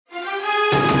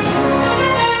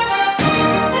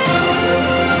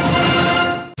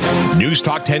News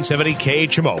Talk 1070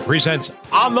 KHMO presents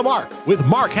On the Mark with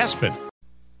Mark Hespin.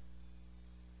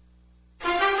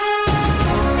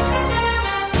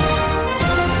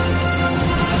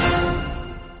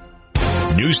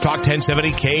 News Talk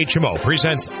 1070 KHMO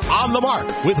presents On the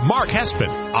Mark with Mark Hespin.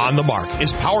 On the Mark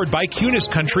is powered by Kunis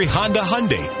Country Honda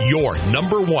Hyundai, your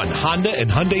number one Honda and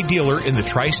Hyundai dealer in the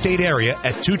tri-state area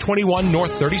at 221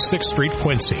 North 36th Street,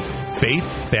 Quincy. Faith,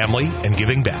 family, and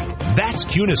giving back. That's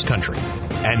Kunis Country.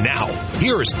 And now,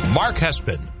 here's Mark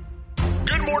Hespin.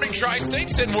 Good morning,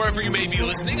 Tri-States, and wherever you may be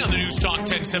listening on the News Talk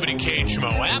 1070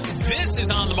 KHMO app. This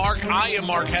is On the Mark. I am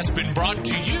Mark Hespin, brought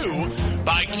to you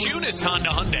by Kunis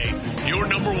Honda Hyundai, your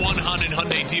number one Honda and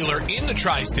Hyundai dealer in the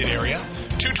tri-state area.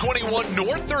 221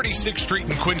 North 36th Street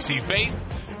in Quincy. Faith,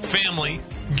 family,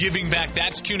 giving back.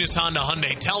 That's Kunis Honda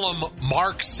Hyundai. Tell them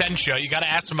Mark sent you. You got to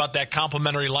ask them about that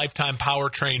complimentary lifetime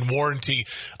powertrain warranty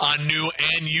on new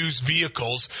and used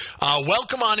vehicles.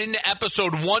 Welcome on into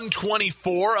episode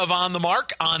 124 of On the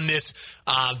Mark on this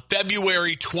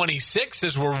February 26th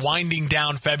as we're winding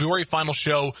down February, final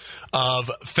show of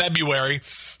February.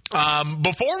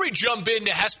 Before we jump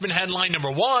into Hespin headline number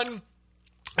one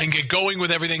and get going with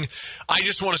everything, I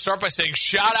just want to start by saying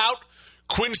shout out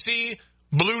Quincy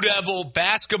Blue Devil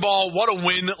basketball. What a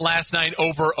win last night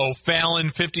over O'Fallon,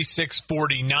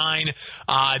 56-49.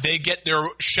 They get their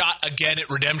shot again at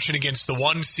redemption against the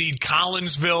one seed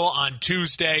Collinsville on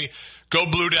Tuesday. Go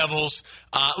Blue Devils.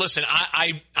 Listen,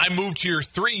 I moved here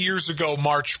 3 years ago,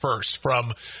 March 1st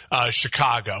from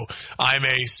Chicago. I'm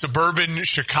a suburban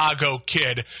Chicago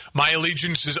kid. My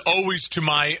allegiance is always to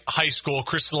my high school,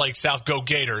 Crystal Lake South. Go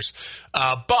Gators.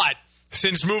 But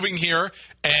since moving here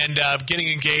and getting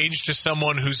engaged to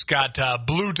someone who's got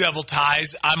Blue Devil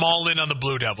ties, I'm all in on the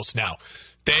Blue Devils now.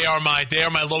 They are my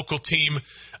local team.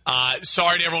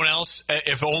 Sorry to everyone else.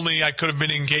 If only I could have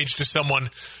been engaged to someone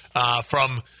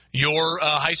from your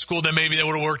high school, then maybe that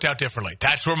would have worked out differently.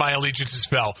 That's where my allegiances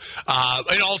fell.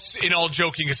 In all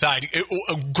joking aside,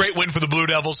 a great win for the Blue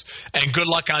Devils, and good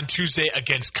luck on Tuesday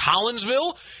against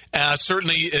Collinsville.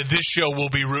 Certainly, this show will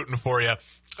be rooting for you.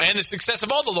 And the success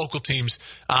of all the local teams.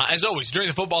 As always, during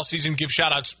the football season, give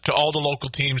shout-outs to all the local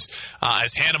teams,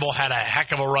 as Hannibal had a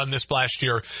heck of a run this last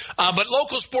year. But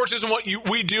local sports isn't what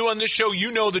we do on this show.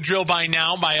 You know the drill by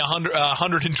now, by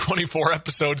 124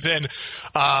 episodes in.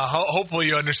 Hopefully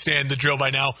you understand the drill by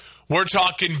now. We're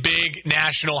talking big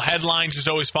national headlines. As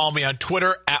always, follow me on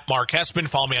Twitter, at Mark Hespin.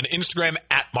 Follow me on Instagram,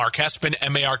 at Mark Hespin,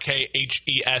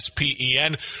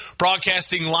 MarkHespen.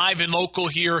 Broadcasting live and local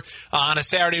here on a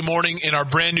Saturday morning in our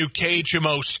brand new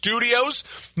KHMO studios.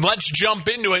 Let's jump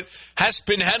into it.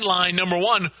 Hespin headline number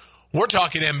one. We're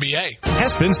talking NBA.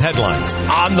 Hespin's headlines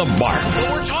on the mark.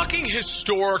 Well, we're talking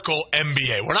historical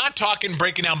NBA. We're not talking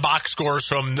breaking down box scores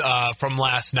from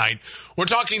last night. We're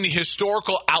talking the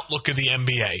historical outlook of the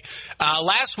NBA.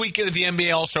 Last weekend of the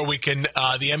NBA All-Star Weekend,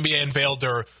 the NBA unveiled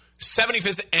their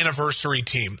 75th anniversary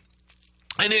team.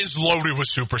 And it is loaded with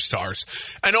superstars.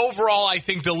 And overall, I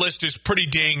think the list is pretty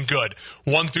dang good,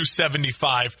 1 through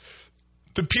 75.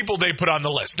 The people they put on the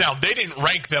list. Now, they didn't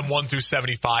rank them 1 through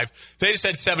 75. They just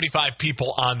had 75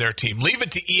 people on their team. Leave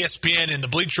it to ESPN and the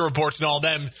Bleacher Reports and all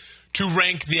them to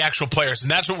rank the actual players.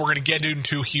 And that's what we're going to get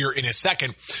into here in a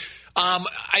second.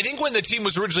 I think when the team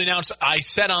was originally announced, I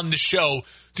said on the show,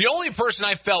 the only person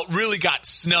I felt really got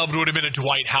snubbed would have been a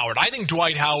Dwight Howard. I think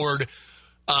Dwight Howard,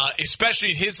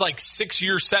 especially his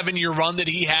 6-year, 7-year run that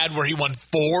he had where he won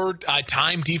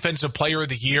 4-time Defensive Player of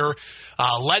the Year,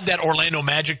 led that Orlando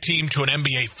Magic team to an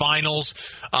NBA Finals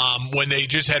when they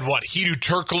just had, Hedo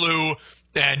Turkoglu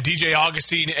and DJ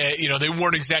Augustine. They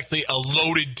weren't exactly a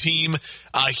loaded team.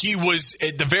 He was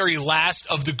at the very last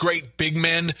of the great big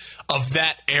men of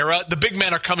that era. The big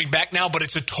men are coming back now, but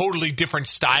it's a totally different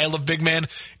style of big man.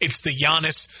 It's the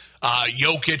Giannis,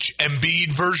 Jokic,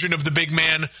 Embiid version of the big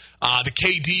man, the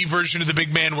KD version of the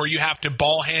big man where you have to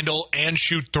ball handle and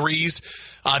shoot threes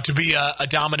to be a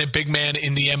dominant big man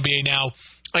in the NBA now.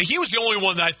 He was the only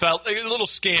one that I felt a little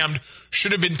scammed,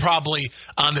 should have been probably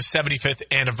on the 75th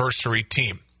anniversary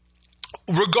team.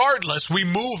 Regardless, we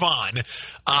move on.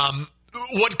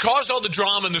 What caused all the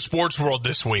drama in the sports world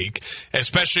this week,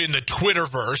 especially in the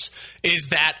Twitterverse, is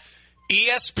that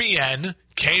ESPN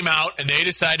came out and they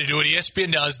decided to do what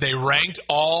ESPN does. They ranked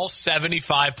all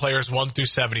 75 players 1 through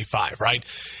 75, right?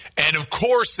 And of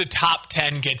course, the top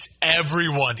 10 gets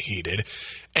everyone heated.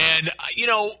 And,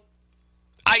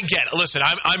 I get it. Listen,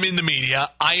 I'm in the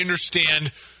media. I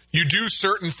understand You do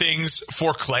certain things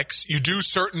for clicks. You do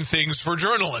certain things for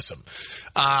journalism.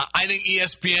 I think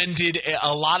ESPN did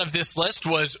a lot of this list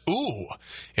was,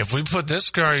 if we put this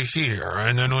guy here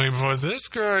and then we put this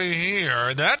guy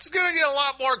here, that's going to get a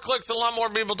lot more clicks, a lot more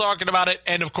people talking about it.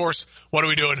 And, of course, what are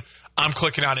we doing? I'm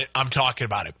clicking on it. I'm talking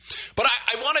about it. But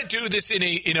I want to do this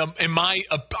in my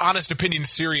honest opinion,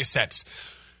 serious sense.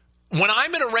 When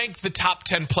I'm going to rank the top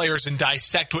 10 players and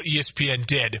dissect what ESPN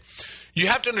did, you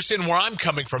have to understand where I'm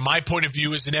coming from. My point of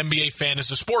view as an NBA fan,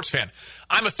 as a sports fan.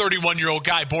 I'm a 31-year-old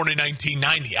guy born in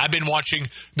 1990. I've been watching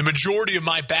the majority of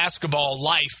my basketball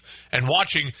life and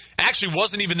watching, actually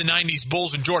wasn't even the 90s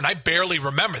Bulls and Jordan. I barely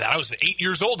remember that. I was 8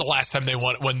 years old the last time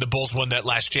when the Bulls won that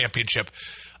last championship.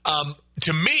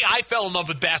 To me, I fell in love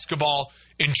with basketball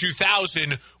in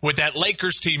 2000 with that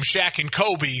Lakers team, Shaq and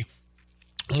Kobe,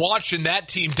 watching that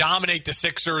team dominate the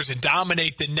Sixers and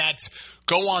dominate the Nets,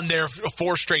 go on their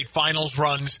 4 straight finals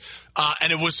runs,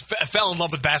 and I fell in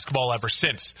love with basketball ever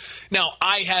since. Now,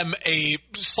 I am a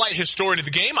slight historian of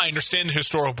the game. I understand the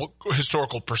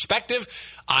historical perspective.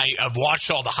 I have watched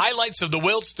all the highlights of the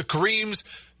Wilts, the Kareems,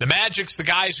 the Magics, the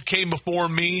guys who came before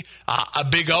me, a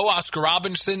Big O, Oscar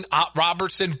Robertson,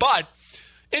 but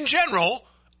in general,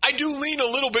 I do lean a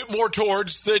little bit more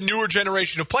towards the newer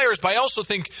generation of players, but I also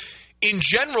think in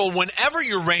general, whenever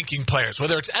you're ranking players,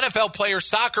 whether it's NFL players,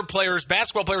 soccer players,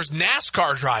 basketball players,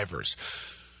 NASCAR drivers,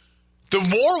 the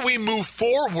more we move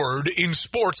forward in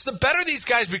sports, the better these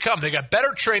guys become. They got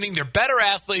better training. They're better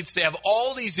athletes. They have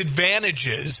all these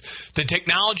advantages that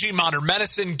technology, modern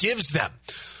medicine gives them.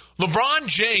 LeBron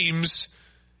James,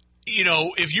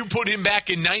 if you put him back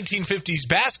in 1950s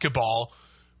basketball,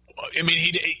 I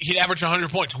mean, he'd average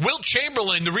 100 points. Wilt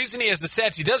Chamberlain, the reason he has the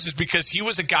stats he does is because he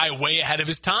was a guy way ahead of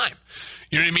his time.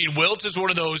 You know what I mean? Wilt is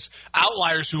one of those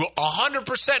outliers who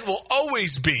 100% will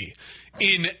always be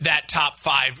in that top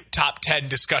 5, top 10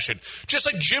 discussion. Just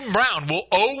like Jim Brown will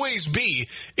always be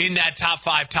in that top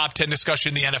 5, top 10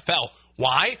 discussion in the NFL.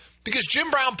 Why? Because Jim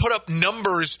Brown put up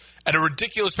numbers at a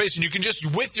ridiculous pace, and you can just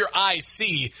with your eyes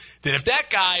see that if that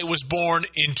guy was born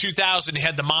in 2000, he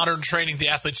had the modern training the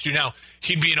athletes do now,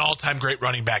 he'd be an all-time great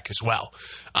running back as well.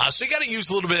 So you got to use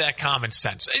a little bit of that common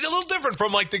sense. It's a little different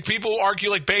from like the people who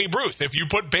argue like Babe Ruth. If you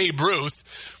put Babe Ruth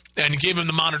and gave him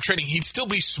the modern training, he'd still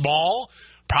be small.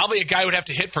 Probably a guy would have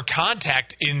to hit for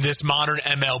contact in this modern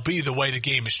MLB the way the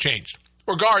game has changed.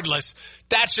 Regardless,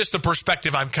 that's just the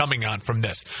perspective I'm coming on from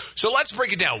this. So let's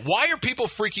break it down. Why are people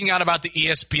freaking out about the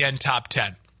ESPN top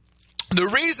 10? The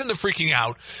reason they're freaking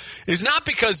out is not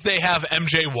because they have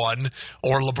MJ 1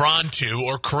 or LeBron 2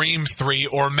 or Kareem 3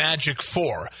 or Magic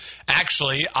 4.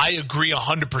 Actually, I agree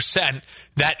 100%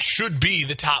 that should be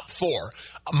the top 4.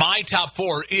 My top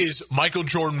 4 is Michael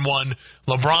Jordan 1,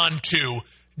 LeBron 2,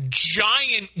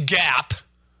 giant gap,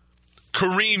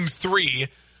 Kareem 3,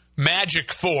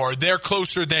 Magic 4. They're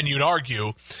closer than you'd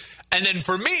argue. And then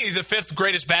for me, the 5th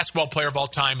greatest basketball player of all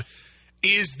time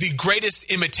is the greatest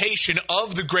imitation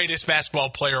of the greatest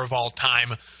basketball player of all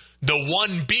time, the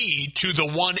 1B to the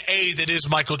 1A that is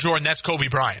Michael Jordan. That's Kobe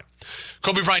Bryant.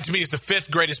 Kobe Bryant, to me, is the 5th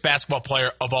greatest basketball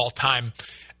player of all time.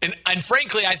 And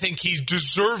frankly, I think he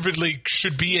deservedly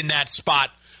should be in that spot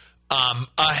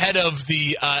ahead of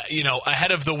the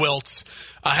Wilts,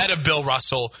 ahead of Bill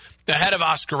Russell, ahead of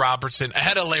Oscar Robertson,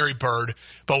 ahead of Larry Bird.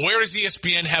 But where does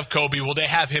ESPN have Kobe? Well, they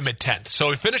have him at 10th. So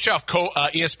we finish off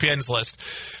ESPN's list.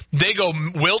 They go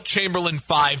Wilt Chamberlain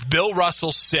 5, Bill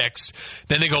Russell 6.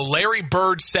 Then they go Larry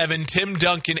Bird 7, Tim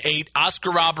Duncan 8, Oscar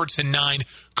Robertson 9,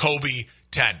 Kobe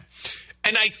 10.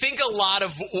 And I think a lot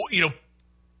of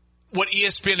what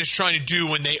ESPN is trying to do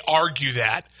when they argue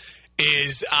that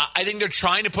is I think they're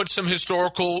trying to put some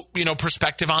historical,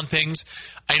 perspective on things.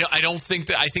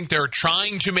 I think they're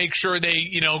trying to make sure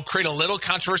they, create a little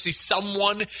controversy.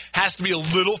 Someone has to be a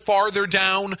little farther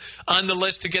down on the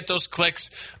list to get those clicks.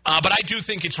 But I do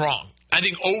think it's wrong. I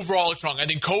think overall it's wrong. I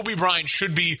think Kobe Bryant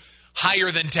should be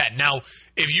higher than 10. Now,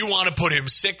 if you want to put him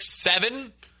 6,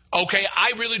 7, okay,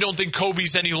 I really don't think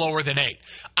Kobe's any lower than 8.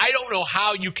 I don't know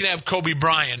how you can have Kobe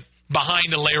Bryant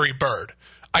behind a Larry Bird.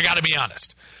 I got to be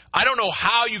honest. I don't know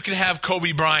how you can have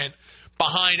Kobe Bryant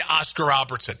behind Oscar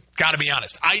Robertson. Got to be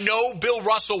honest. I know Bill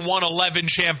Russell won 11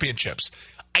 championships.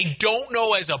 I don't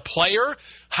know as a player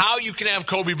how you can have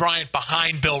Kobe Bryant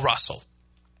behind Bill Russell.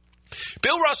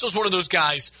 Bill Russell's one of those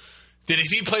guys that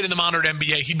if he played in the modern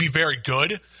NBA, he'd be very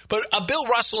good. But Bill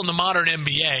Russell in the modern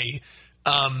NBA,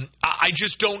 I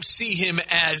just don't see him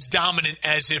as dominant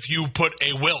as if you put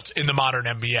a Wilt in the modern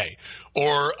NBA,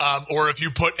 or if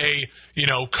you put a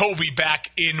Kobe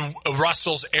back in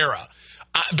Russell's era.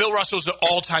 Bill Russell's an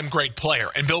all-time great player,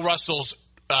 and Bill Russell's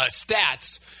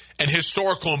stats and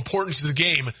historical importance of the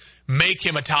game make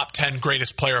him a top 10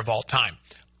 greatest player of all time.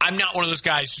 I'm not one of those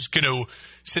guys who's going to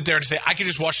sit there and say, I can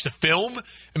just watch the film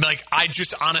and be like, I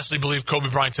just honestly believe Kobe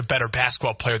Bryant's a better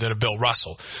basketball player than a Bill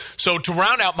Russell. So to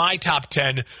round out my top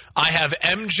 10, I have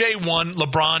MJ 1,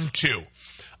 LeBron 2.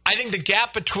 I think the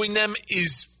gap between them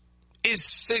is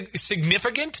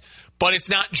significant, but it's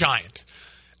not giant.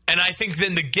 And I think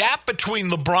then the gap between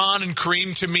LeBron and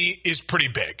Kareem to me is pretty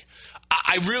big.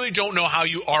 I really don't know how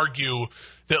you argue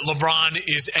that LeBron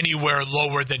is anywhere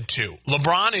lower than 2.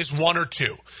 LeBron is 1 or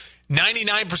 2.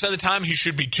 99% of the time, he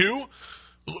should be 2.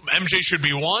 MJ should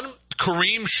be 1.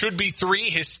 Kareem should be 3.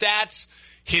 His stats,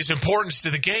 his importance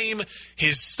to the game,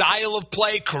 his style of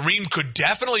play. Kareem could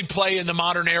definitely play in the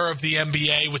modern era of the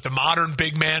NBA with the modern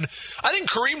big man. I think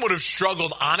Kareem would have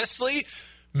struggled, honestly,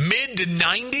 mid to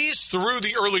 90s through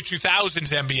the early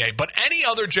 2000s NBA. But any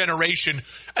other generation,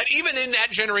 and even in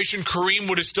that generation, Kareem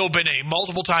would have still been a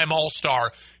multiple-time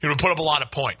All-Star. He would put up a lot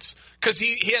of points. Because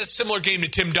he has a similar game to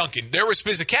Tim Duncan. There was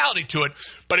physicality to it,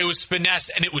 but it was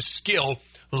finesse and it was skill,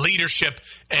 leadership,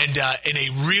 and a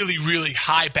really, really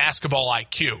high basketball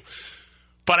IQ.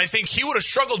 But I think he would have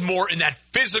struggled more in that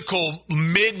physical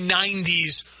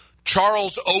mid-90s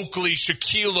Charles Oakley,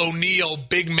 Shaquille O'Neal,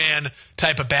 big man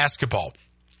type of basketball.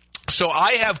 So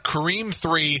I have Kareem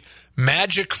 3,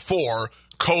 Magic 4,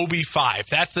 Kobe 5.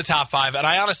 That's the top 5, and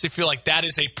I honestly feel like that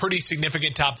is a pretty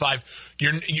significant top 5.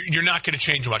 You're not going to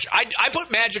change much. I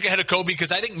put Magic ahead of Kobe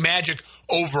because I think Magic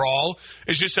overall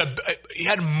is just he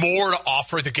had more to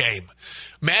offer the game.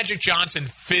 Magic Johnson,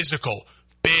 physical,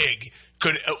 big,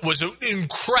 was an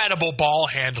incredible ball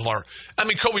handler. I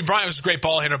mean, Kobe Bryant was a great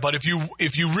ball handler, but if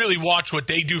you really watch what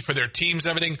they do for their teams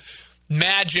and everything,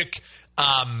 Magic.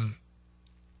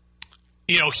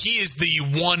 He is the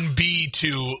 1B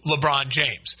to LeBron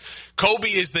James. Kobe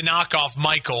is the knockoff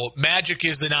Michael. Magic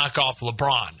is the knockoff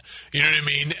LeBron. You know what I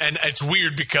mean? And it's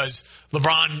weird because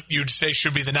LeBron, you'd say,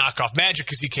 should be the knockoff Magic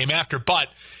because he came after. But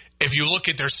if you look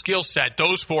at their skill set,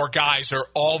 those 4 guys are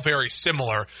all very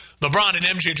similar. LeBron and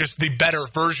MJ are just the better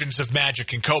versions of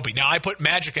Magic and Kobe. Now, I put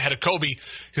Magic ahead of Kobe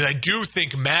because I do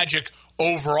think Magic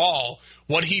overall,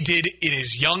 what he did in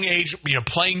his young age,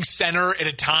 playing center at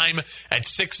a time at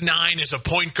 6'9" as a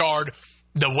point guard,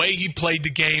 the way he played the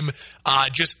game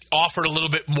just offered a little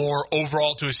bit more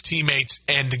overall to his teammates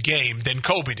and the game than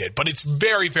Kobe did. But it's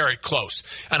very, very close.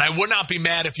 And I would not be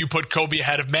mad if you put Kobe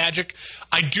ahead of Magic.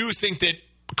 I do think that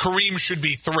Kareem should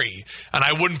be 3, and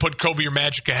I wouldn't put Kobe or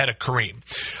Magic ahead of Kareem.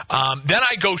 Then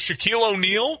I go Shaquille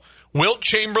O'Neal, Wilt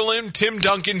Chamberlain, Tim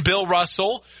Duncan, Bill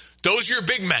Russell. Those are your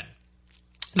big men.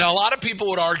 Now, a lot of people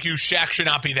would argue Shaq should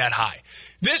not be that high.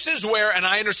 This is where, and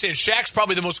I understand Shaq's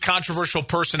probably the most controversial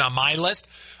person on my list.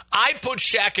 I put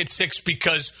Shaq at 6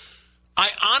 because I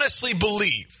honestly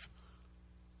believe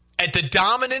at the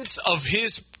dominance of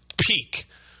his peak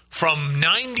from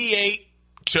 98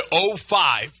 to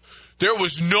 05, there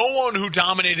was no one who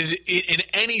dominated in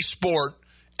any sport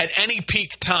at any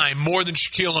peak time more than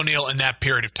Shaquille O'Neal in that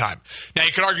period of time. Now,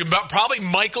 you could argue about probably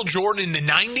Michael Jordan in the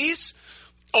 90s,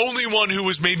 only one who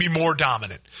was maybe more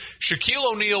dominant. Shaquille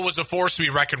O'Neal was a force to be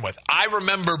reckoned with. I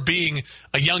remember being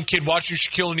a young kid watching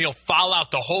Shaquille O'Neal foul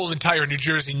out the whole entire New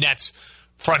Jersey Nets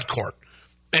front court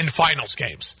in finals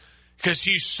games because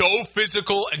he's so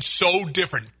physical and so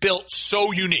different, built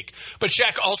so unique. But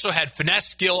Shaq also had finesse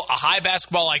skill, a high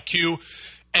basketball IQ,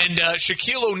 and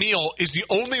Shaquille O'Neal is the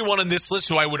only one on this list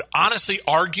who I would honestly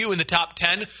argue in the top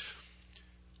 10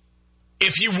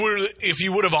 if he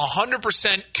would have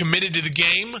 100% committed to the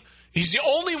game, he's the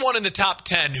only one in the top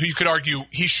 10 who you could argue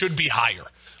he should be higher.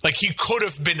 Like, he could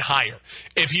have been higher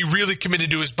if he really committed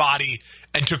to his body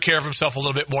and took care of himself a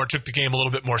little bit more, took the game a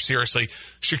little bit more seriously.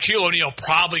 Shaquille O'Neal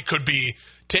probably could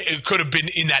have been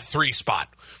in that 3 spot.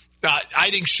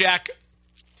 I think Shaq,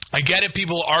 I get it.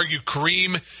 People argue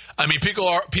Kareem. I mean,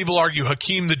 people argue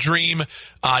Hakeem the Dream,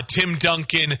 Tim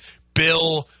Duncan,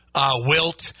 Bill,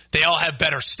 Wilt. They all have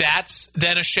better stats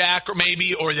than a Shaq,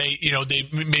 or they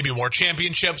maybe more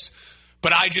championships.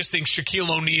 But I just think Shaquille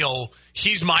O'Neal,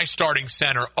 he's my starting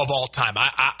center of all time.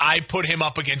 I put him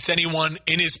up against anyone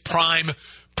in his prime.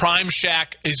 Prime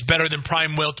Shaq is better than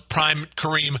prime Wilt, prime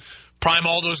Kareem, prime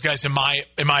all those guys in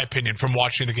my opinion from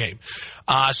watching the game.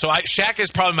 Shaq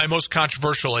is probably my most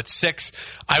controversial at 6.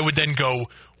 I would then go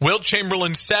Wilt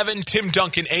Chamberlain 7, Tim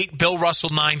Duncan 8, Bill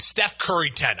Russell 9, Steph Curry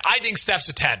 10. I think Steph's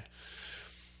a 10.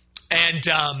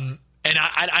 And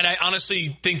I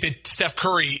honestly think that Steph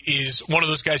Curry is one of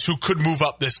those guys who could move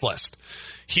up this list.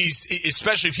 He's,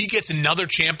 especially if he gets another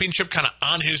championship kind of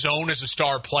on his own as a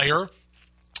star player,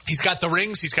 He's got the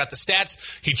rings. He's got the stats.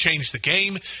 He changed the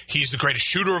game. He's the greatest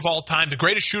shooter of all time. The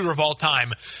greatest shooter of all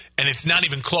time, and it's not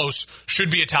even close, should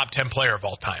be a top 10 player of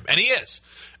all time. And he is.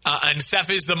 And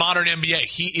Steph is the modern NBA.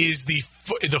 He is the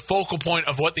focal point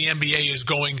of what the NBA is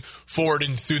going forward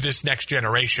and through this next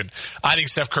generation. I think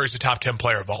Steph Curry is the top 10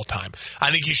 player of all time. I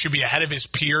think he should be ahead of his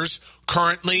peers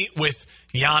currently with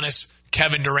Giannis,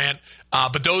 Kevin Durant,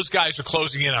 but those guys are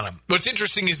closing in on him. What's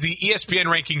interesting is the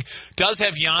ESPN ranking does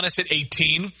have Giannis at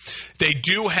 18. They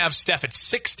do have Steph at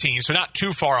 16, so not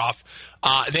too far off.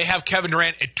 They have Kevin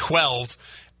Durant at 12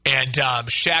 and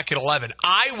Shaq at 11.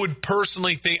 I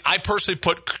personally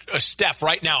put Steph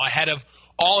right now ahead of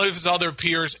all of his other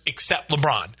peers except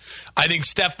LeBron. I think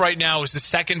Steph right now is the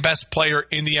second best player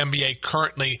in the NBA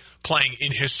currently playing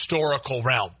in historical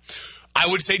realm. I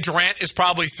would say Durant is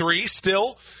probably 3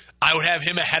 still. I would have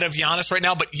him ahead of Giannis right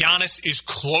now, but Giannis is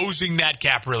closing that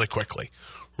gap really quickly.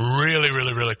 Really,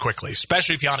 really, really quickly,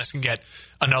 especially if Giannis can get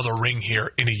another ring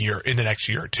here in the next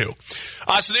year or two.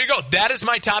 So there you go. That is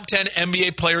my top 10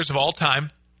 NBA players of all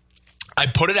time. I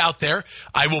put it out there.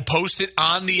 I will post it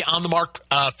on the Mark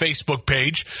Facebook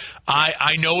page.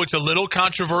 I know it's a little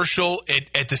controversial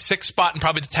at the 6th spot and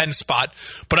probably the 10th spot,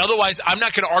 but otherwise I'm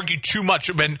not going to argue too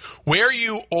much. I mean, where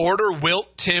you order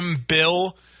Wilt, Tim,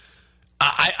 Bill,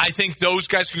 I think those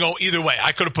guys can go either way.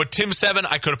 I could have put Tim 7,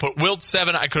 I could have put Wilt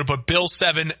 7, I could have put Bill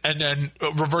 7, and then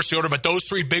reverse the order. But those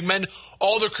 3 big men,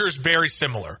 all their careers very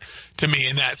similar to me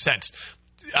in that sense.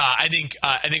 I think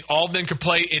all of them could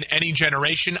play in any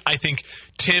generation. I think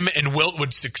Tim and Wilt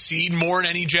would succeed more in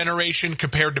any generation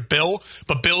compared to Bill,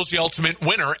 but Bill's the ultimate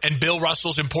winner, and Bill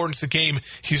Russell's importance to the game.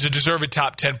 He's a deserved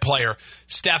top 10 player.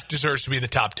 Steph deserves to be in the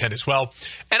top 10 as well.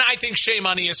 And I think shame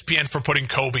on ESPN for putting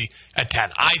Kobe at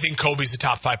 10. I think Kobe's the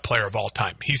top 5 player of all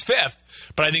time. He's 5th,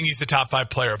 but I think he's the top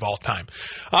 5 player of all time.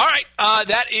 All right,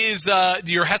 that is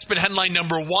your Hespin headline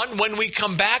number 1. When we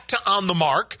come back to On the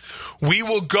Mark, we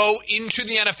will go into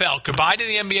the NFL. Goodbye to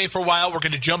the NBA for a while. We're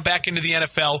going to jump back into the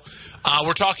NFL.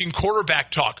 We're talking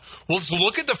quarterback talk. Well, let's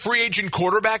look at the free agent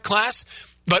quarterback class,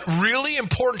 but really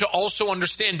important to also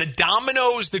understand the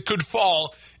dominoes that could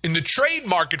fall in the trade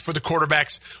market for the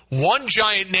quarterbacks. One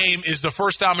giant name is the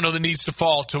first domino that needs to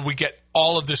fall till we get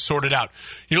all of this sorted out.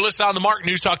 You're listening on the Mark,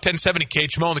 News Talk 1070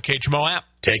 KHMO and the KHMO app.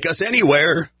 Take us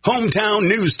anywhere. Hometown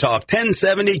News Talk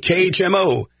 1070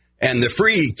 KHMO and the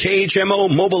free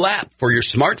KHMO mobile app for your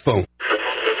smartphone.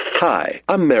 Hi,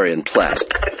 I'm Marion Platt.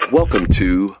 Welcome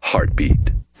to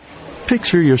Heartbeat.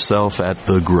 Picture yourself at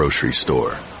the grocery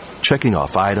store, checking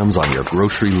off items on your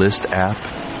grocery list app,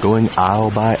 going aisle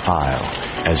by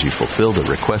aisle as you fulfill the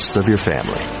requests of your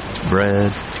family.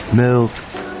 Bread, milk,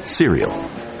 cereal.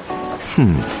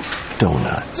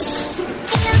 Donuts.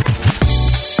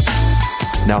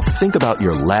 Now think about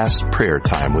your last prayer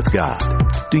time with God.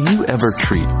 Do you ever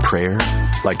treat prayer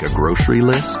like a grocery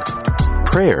list?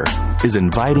 Prayer is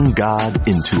inviting God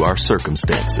into our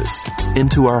circumstances,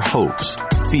 into our hopes,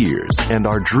 fears, and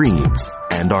our dreams,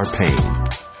 and our pain.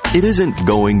 It isn't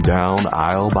going down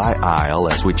aisle by aisle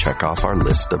as we check off our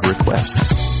list of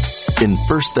requests. In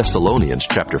 1 Thessalonians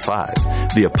chapter 5,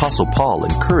 the Apostle Paul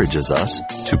encourages us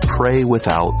to pray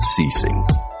without ceasing.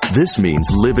 This means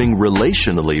living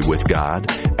relationally with God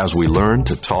as we learn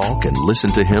to talk and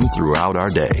listen to Him throughout our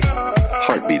day.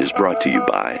 Heartbeat is brought to you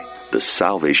by the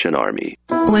Salvation Army.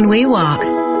 When we walk,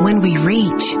 when we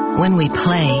reach, when we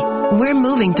play, we're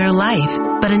moving through life.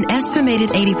 But an estimated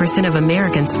 80% of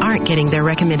Americans aren't getting their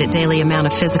recommended daily amount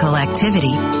of physical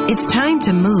activity. It's time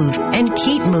to move and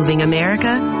keep moving, America.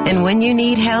 And when you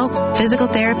need help, physical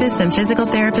therapists and physical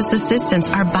therapist assistants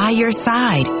are by your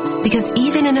side. Because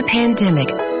even in a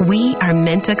pandemic, we are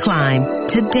meant to climb,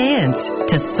 to dance,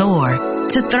 to soar,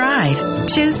 to thrive.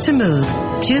 Choose to move.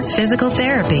 Choose physical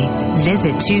therapy.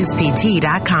 Visit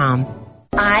ChoosePT.com.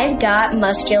 I've got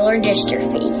muscular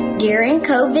dystrophy. During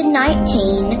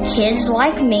COVID-19, kids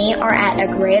like me are at a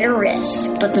greater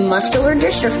risk, but the Muscular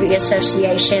Dystrophy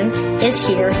Association is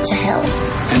here to help.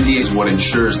 MDA is what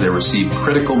ensures they receive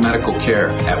critical medical care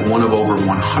at one of over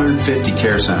 150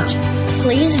 care centers.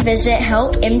 Please visit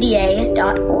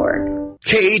helpmda.org.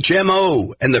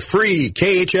 KHMO and the free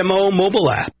KHMO mobile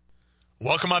app.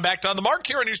 Welcome on back to On the Mark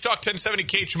here on News Talk 1070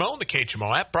 KHMO and the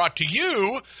KHMO app, brought to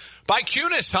you by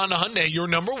Cunis Honda Hyundai, your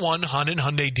number one Honda and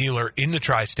Hyundai dealer in the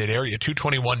tri-state area,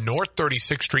 221 North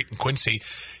 36th Street in Quincy.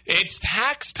 It's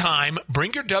tax time.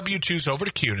 Bring your W-2s over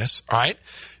to Cunis, all right?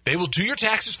 They will do your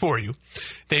taxes for you.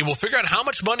 They will figure out how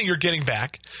much money you're getting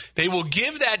back. They will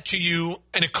give that to you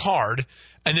in a card,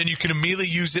 and then you can immediately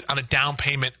use it on a down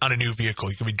payment on a new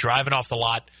vehicle. You can be driving off the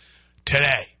lot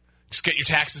today. Just get your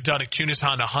taxes done at Cunis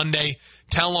Honda Hyundai.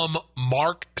 Tell them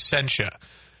Mark sent you.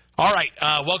 All right,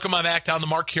 welcome back to On the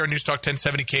Mark here on News Talk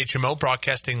 1070 KHMO,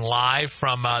 broadcasting live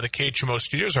from the KHMO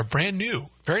studios, our brand new,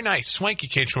 very nice, swanky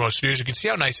KHMO studios. You can see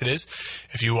how nice it is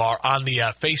if you are on the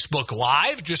Facebook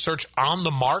Live. Just search On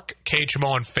the Mark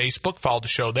KHMO on Facebook, follow the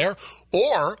show there,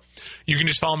 or you can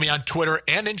just follow me on Twitter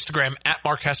and Instagram at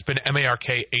Mark Hespen,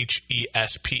 MarkHespen.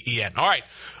 All right,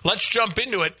 let's jump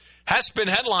into it. Hespen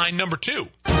headline number 2.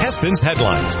 Hespen's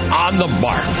headlines on the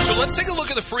Mark. So let's take a look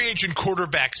at the free agent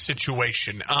quarterback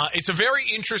situation. It's a very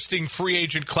interesting free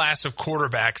agent class of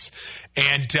quarterbacks.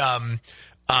 And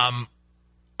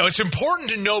what's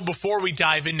important to know before we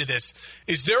dive into this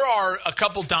is there are a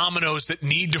couple dominoes that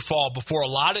need to fall before a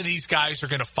lot of these guys are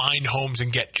going to find homes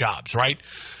and get jobs, right?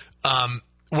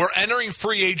 We're entering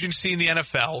free agency in the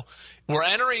NFL. We're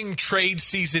entering trade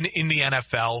season in the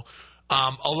NFL.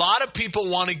 A lot of people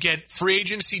want to get free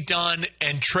agency done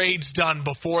and trades done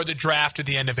before the draft at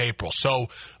the end of April. So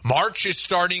March is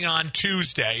starting on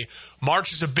Tuesday.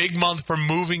 March is a big month for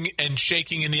moving and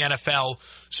shaking in the NFL.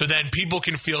 So then people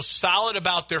can feel solid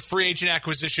about their free agent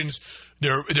acquisitions,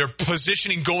 their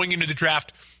positioning going into the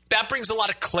draft. That brings a lot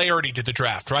of clarity to the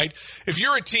draft, right? If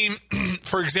you're a team,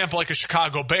 for example, like a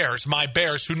Chicago Bears, my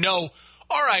Bears, who know,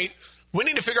 all right, we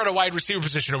need to figure out a wide receiver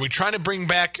position. Are we trying to bring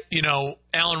back,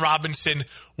 Allen Robinson?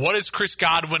 What is Chris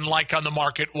Godwin like on the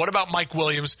market? What about Mike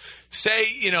Williams? Say,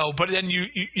 but then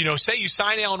say you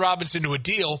sign Allen Robinson to a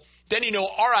deal, then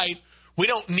all right, we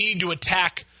don't need to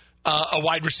attack a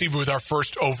wide receiver with our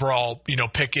first overall,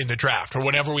 pick in the draft or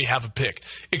whenever we have a pick.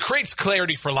 It creates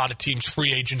clarity for a lot of teams,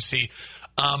 free agency.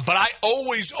 But I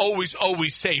always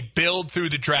say build through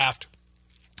the draft,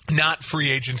 not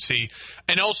free agency.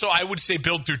 And also, I would say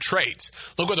build through trades.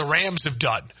 Look what the Rams have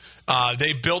done.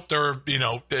 They built their,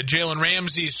 Jalen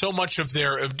Ramsey, so much of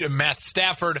their Matt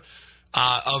Stafford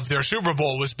of their Super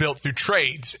Bowl was built through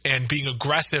trades and being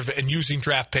aggressive and using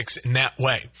draft picks in that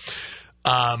way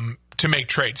to make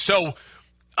trades. So,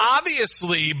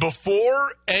 obviously,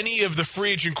 before any of the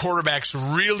free agent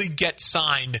quarterbacks really get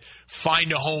signed,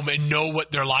 find a home, and know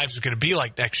what their lives are going to be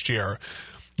like next year,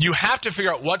 you have to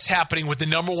figure out what's happening with the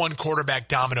number one quarterback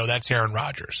domino. That's Aaron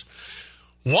Rodgers.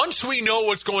 Once we know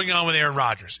what's going on with Aaron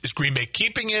Rodgers, is Green Bay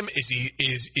keeping him? Is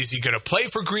he going to play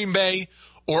for Green Bay?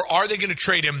 Or are they going to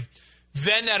trade him?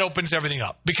 Then that opens everything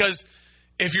up. Because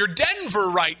if you're Denver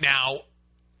right now,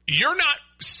 you're not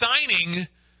signing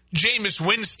Jameis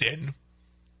Winston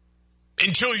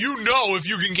until you know if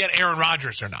you can get Aaron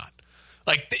Rodgers or not.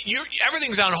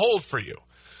 Everything's on hold for you.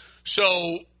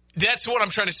 So that's what I'm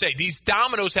trying to say. These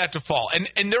dominoes have to fall.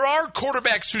 And there are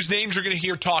quarterbacks whose names you're going to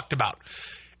hear talked about.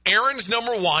 Aaron's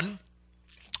number 1,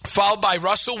 followed by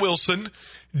Russell Wilson.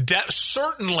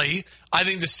 Certainly, I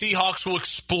think the Seahawks will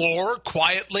explore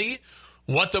quietly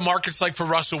what the market's like for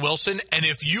Russell Wilson. And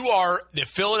if you are the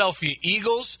Philadelphia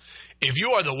Eagles, if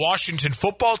you are the Washington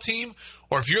football team,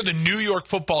 or if you're the New York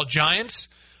football Giants,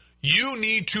 you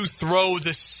need to throw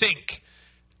the sink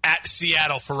at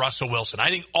Seattle for Russell Wilson. I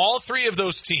think all three of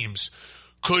those teams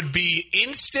could be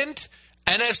instant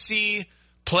NFC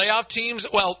playoff teams.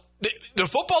 Well, the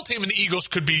football team and the Eagles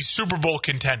could be Super Bowl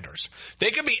contenders. They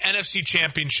could be NFC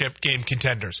championship game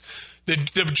contenders. The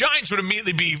Giants would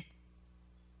immediately be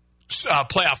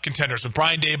playoff contenders with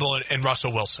Brian Dable and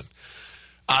Russell Wilson.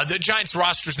 The Giants'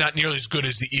 roster is not nearly as good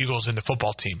as the Eagles and the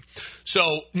football team.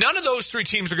 So none of those three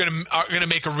teams are going to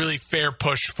make a really fair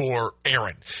push for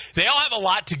Aaron. They all have a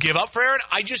lot to give up for Aaron.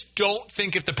 I just don't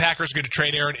think if the Packers are going to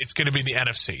trade Aaron, it's going to be the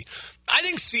NFC. I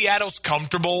think Seattle's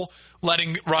comfortable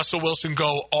letting Russell Wilson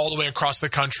go all the way across the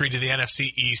country to the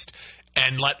NFC East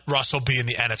and let Russell be in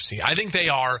the NFC. I think they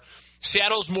are.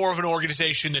 Seattle's more of an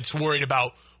organization that's worried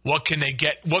about what could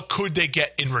they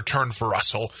get in return for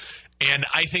Russell. And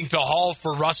I think the haul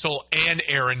for Russell and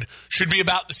Aaron should be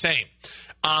about the same.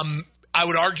 I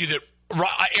would argue that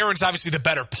Aaron's obviously the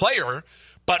better player,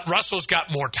 but Russell's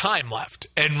got more time left.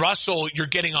 And Russell, you're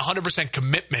getting 100%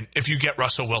 commitment if you get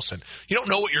Russell Wilson. You don't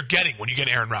know what you're getting when you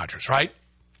get Aaron Rodgers, right?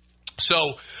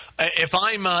 So if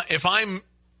I'm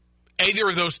either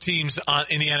of those teams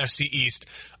in the NFC East,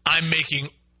 I'm making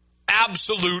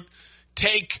absolute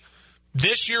take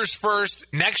this year's first,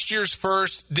 next year's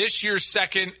first, this year's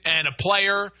second, and a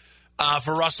player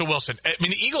for Russell Wilson. I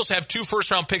mean, the Eagles have 2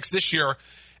 first-round picks this year,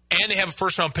 and they have a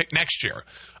first-round pick next year.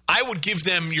 I would give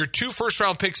them your 2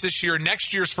 first-round picks this year,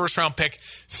 next year's first-round pick,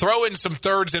 throw in some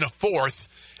thirds and a fourth,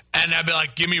 and I'd be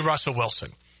like, give me Russell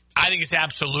Wilson. I think it's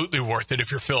absolutely worth it if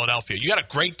you're Philadelphia. You got a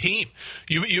great team.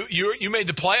 You made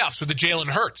the playoffs with the Jalen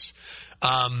Hurts.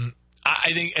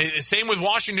 I think same with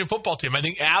Washington football team. I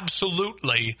think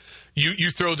absolutely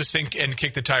you throw the sink and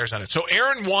kick the tires on it. So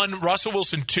Aaron 1, Russell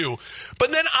Wilson 2.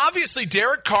 But then obviously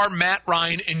Derek Carr, Matt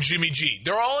Ryan, and Jimmy G.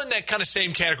 They're all in that kind of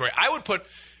same category. I would put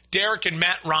Derek and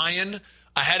Matt Ryan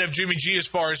ahead of Jimmy G as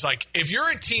far as like if you're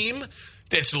a team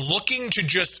that's looking to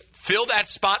just fill that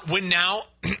spot, win now,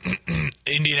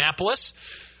 Indianapolis,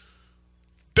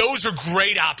 those are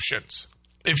great options.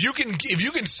 If you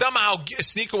can somehow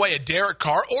sneak away a Derek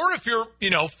Carr, or if you're,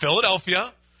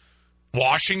 Philadelphia,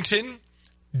 Washington,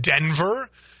 Denver,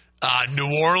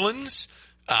 New Orleans,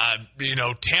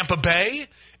 Tampa Bay,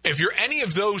 if you're any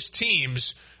of those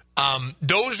teams,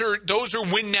 those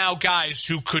are win now guys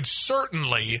who could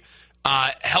certainly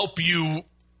help you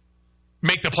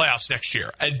make the playoffs next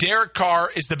year. Derek Carr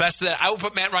is the best of that. I would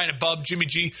put Matt Ryan above Jimmy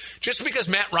G just because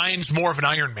Matt Ryan's more of an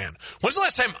Iron Man. When's the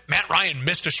last time Matt Ryan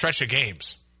missed a stretch of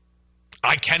games?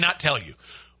 I cannot tell you.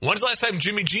 When's the last time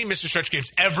Jimmy G missed a stretch of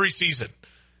games? Every season.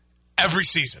 Every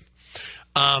season.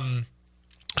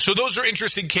 So those are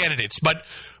interesting candidates. But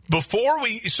before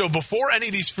any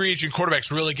of these free agent quarterbacks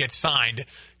really get signed,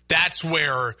 that's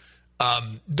where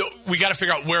we got to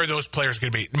figure out where those players are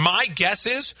going to be. My guess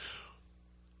is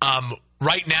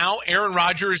right now, Aaron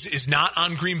Rodgers is not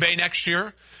on Green Bay next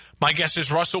year. My guess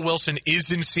is Russell Wilson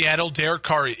is in Seattle. Derek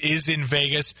Carr is in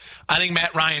Vegas. I think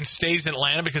Matt Ryan stays in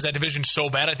Atlanta because that division's so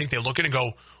bad. I think they look at it and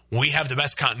go, we have the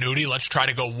best continuity. Let's try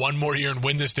to go one more year and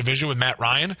win this division with Matt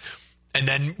Ryan, and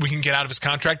then we can get out of his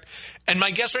contract. And my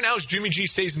guess right now is Jimmy G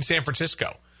stays in San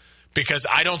Francisco because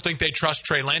I don't think they trust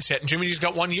Trey Lance yet. And Jimmy G's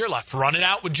got 1 year left. Run it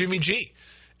out with Jimmy G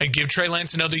and give Trey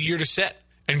Lance another year to sit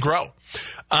and grow.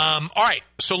 All right,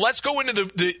 so let's go into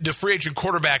the free agent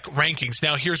quarterback rankings.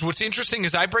 Now, here's what's interesting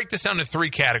is I break this down to three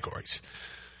categories.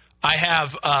 I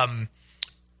have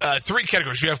three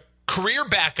categories. You have career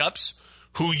backups,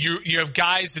 who you have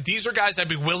guys that these are guys I'd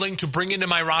be willing to bring into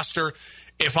my roster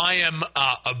if I am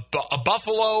a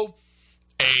Buffalo,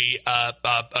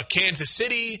 a Kansas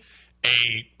City,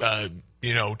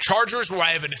 Chargers, where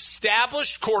I have an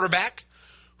established quarterback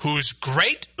who's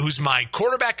great, who's my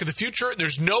quarterback of the future.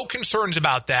 There's no concerns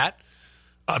about that.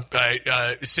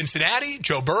 Cincinnati,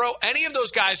 Joe Burrow, any of those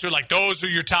guys are like, those are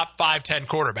your top 5-10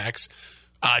 quarterbacks.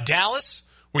 Dallas,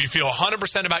 where you feel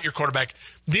 100% about your quarterback.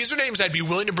 These are names I'd be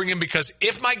willing to bring in because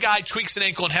if my guy tweaks an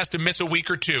ankle and has to miss a week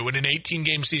or two in an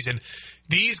 18-game season,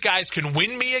 these guys can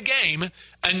win me a game,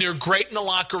 and they're great in the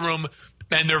locker room,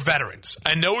 and they're veterans.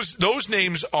 And those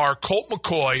names are Colt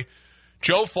McCoy,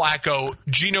 Joe Flacco,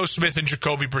 Geno Smith, and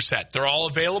Jacoby Brissett. They're all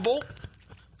available.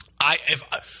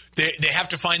 They have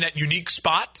to find that unique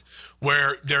spot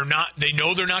where they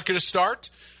know they're not going to start.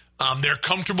 They're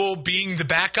comfortable being the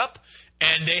backup,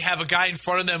 and they have a guy in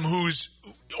front of them who's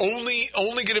only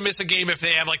going to miss a game if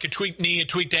they have like a tweaked knee, a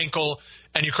tweaked ankle,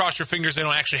 and you cross your fingers they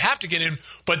don't actually have to get in.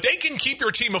 But they can keep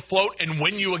your team afloat and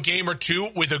win you a game or two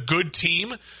with a good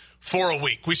team for a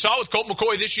week. We saw it with Colt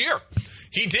McCoy this year.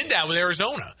 He did that with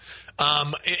Arizona.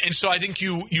 And so I think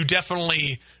you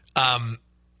definitely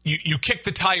you kick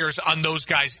the tires on those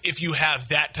guys if you have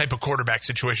that type of quarterback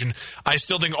situation. I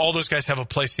still think all those guys have a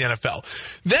place in the NFL.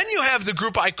 Then you have the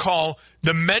group I call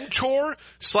the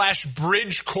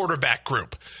mentor/bridge quarterback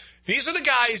group. These are the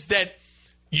guys that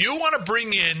you want to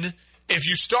bring in. If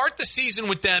you start the season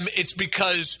with them, it's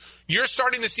because you're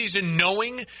starting the season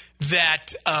knowing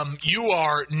that you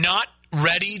are not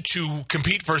ready to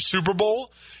compete for a Super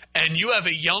Bowl, and you have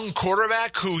a young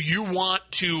quarterback who you want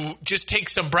to just take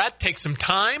some breath, take some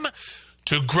time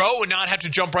to grow and not have to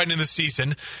jump right into the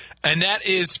season. And that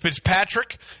is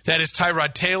Fitzpatrick, that is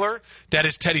Tyrod Taylor, that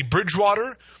is Teddy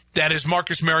Bridgewater, that is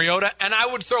Marcus Mariota, and I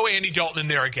would throw Andy Dalton in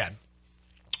there again.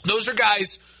 Those are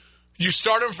guys, you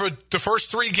start them for the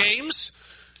first 3 games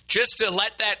just to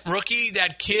let that rookie,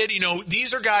 that kid,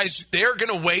 these are guys, they're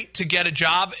going to wait to get a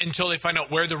job until they find out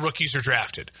where the rookies are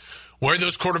drafted. Where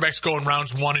those quarterbacks go in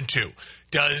rounds 1 and 2.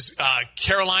 Does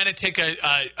Carolina take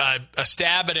a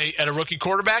stab at a rookie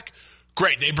quarterback?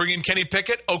 Great. They bring in Kenny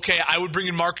Pickett. Okay, I would bring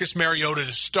in Marcus Mariota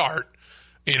to start,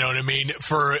 you know what I mean,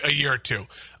 for a year or two.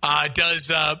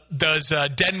 Does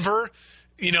Denver,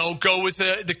 go with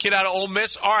the kid out of Ole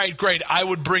Miss? All right, great. I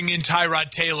would bring in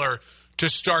Tyrod Taylor to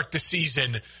start the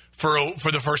season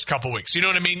for the first couple weeks. You know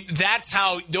what I mean?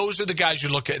 Those are the guys you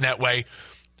look at in that way.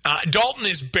 Dalton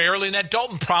is barely in that.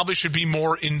 Dalton probably should be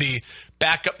more in the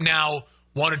backup now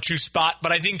 1 or 2 spot,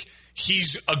 but I think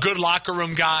he's a good locker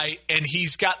room guy, and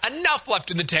he's got enough left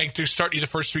in the tank to start you the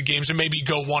first 3 games and maybe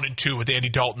go 1 and 2 with Andy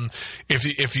Dalton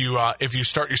if you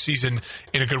start your season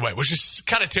in a good way, which is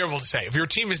kind of terrible to say. If your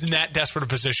team is in that desperate a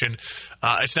position,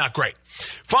 it's not great.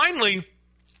 Finally,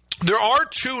 there are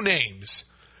 2 names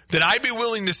that I'd be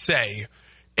willing to say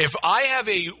If I have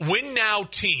a win-now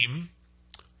team,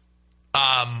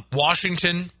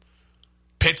 Washington,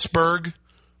 Pittsburgh,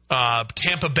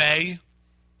 Tampa Bay,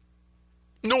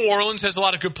 New Orleans has a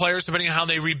lot of good players depending on how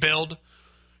they rebuild,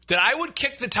 that I would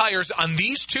kick the tires on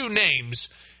these two names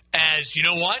as, you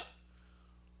know what?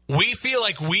 We feel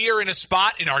like we are in a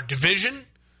spot in our division,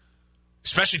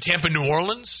 especially Tampa, New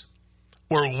Orleans,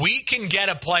 where we can get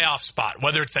a playoff spot,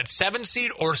 whether it's that 7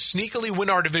 seed or sneakily win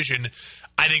our division.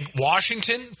 I think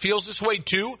Washington feels this way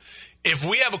too. If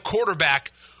we have a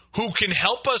quarterback who can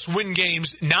help us win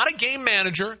games, not a game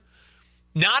manager,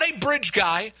 not a bridge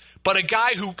guy, but a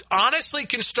guy who honestly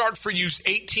can start for you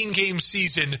 18-game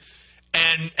season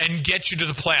and get you to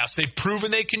the playoffs. They've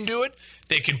proven they can do it.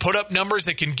 They can put up numbers.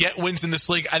 They can get wins in this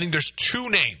league. I think there's two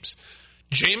names.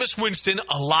 Jameis Winston,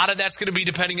 a lot of that's going to be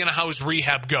depending on how his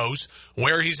rehab goes,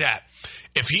 where he's at.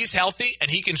 If he's healthy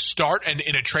and he can start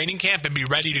in a training camp and be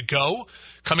ready to go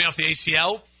coming off the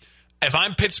ACL, if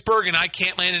I'm Pittsburgh and I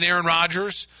can't land an Aaron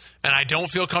Rodgers and I don't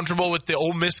feel comfortable with the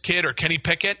Ole Miss kid or Kenny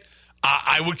Pickett,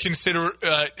 I would consider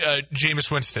Jameis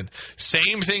Winston.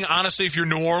 Same thing, honestly, if you're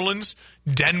New Orleans,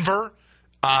 Denver,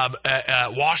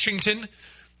 Washington.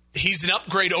 He's an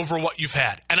upgrade over what you've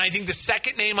had. And I think the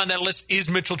second name on that list is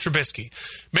Mitchell Trubisky.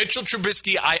 Mitchell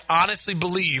Trubisky, I honestly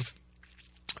believe,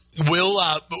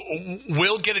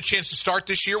 will get a chance to start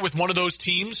this year with one of those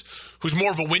teams who's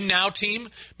more of a win-now team.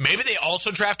 Maybe they also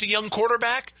draft a young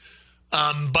quarterback.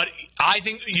 But I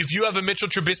think if you have a Mitchell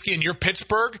Trubisky and you're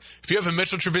Pittsburgh, if you have a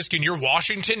Mitchell Trubisky and you're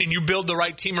Washington and you build the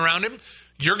right team around him,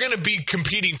 you're going to be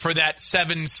competing for that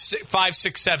 5,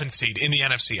 6, 7 seed in the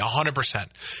NFC, 100%.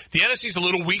 The NFC is a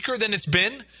little weaker than it's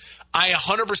been. I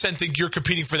 100% think you're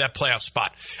competing for that playoff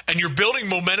spot. And you're building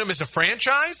momentum as a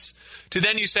franchise to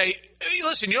then you say, hey,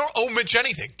 listen, you don't owe Mitch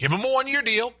anything. Give him a 1-year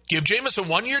deal. Give Jameis a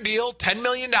 1-year deal, $10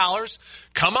 million.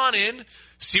 Come on in.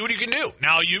 See what you can do.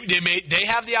 Now, they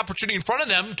have the opportunity in front of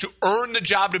them to earn the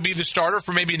job to be the starter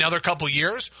for maybe another couple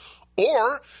years,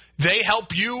 or they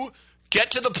help you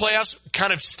get to the playoffs,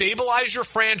 kind of stabilize your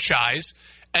franchise,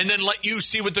 and then let you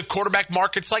see what the quarterback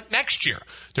market's like next year.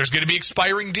 There's going to be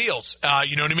expiring deals.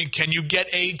 You know what I mean? Can you get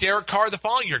a Derek Carr the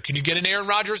following year? Can you get an Aaron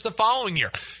Rodgers the following year?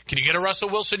 Can you get a Russell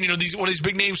Wilson? You know, one of these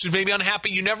big names who's maybe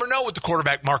unhappy. You never know what the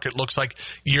quarterback market looks like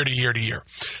year to year to year.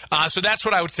 So that's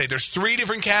what I would say. There's 3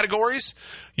 different categories.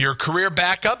 Your career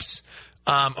backups,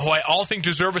 who I all think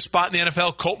deserve a spot in the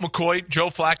NFL. Colt McCoy, Joe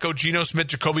Flacco, Geno Smith,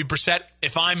 Jacoby Brissett.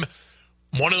 If I'm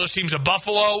one of those teams of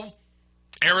Buffalo,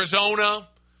 Arizona,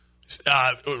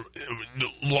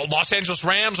 Los Angeles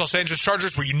Rams, Los Angeles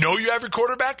Chargers, where you know you have your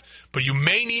quarterback, but you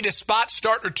may need a spot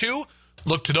start or two,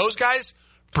 look to those guys.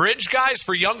 Bridge guys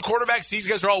for young quarterbacks, these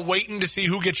guys are all waiting to see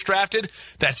who gets drafted.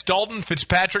 That's Dalton,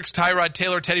 Fitzpatrick, Tyrod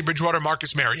Taylor, Teddy Bridgewater,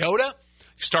 Marcus Mariota.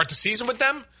 You start the season with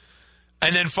them.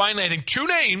 And then finally, I think 2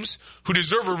 names who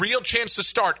deserve a real chance to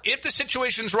start. If the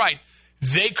situation's right,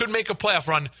 they could make a playoff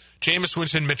run. Jameis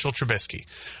Winston, Mitchell Trubisky.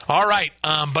 All right.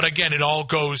 But again, it all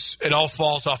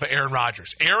falls off of Aaron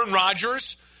Rodgers. Aaron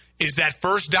Rodgers is that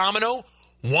first domino.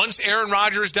 Once Aaron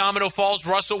Rodgers' domino falls,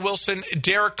 Russell Wilson,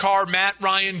 Derek Carr, Matt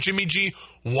Ryan, Jimmy G,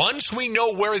 once we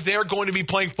know where they're going to be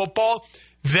playing football,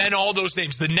 then all those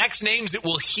names. The next names that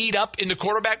will heat up in the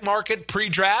quarterback market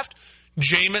pre-draft,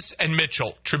 Jameis and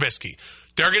Mitchell Trubisky.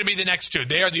 They're going to be the next 2.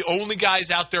 They are the only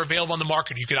guys out there available on the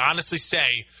market. You could honestly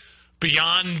say,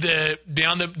 beyond the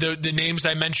names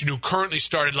I mentioned who currently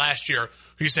started last year,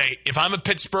 you say, if I'm a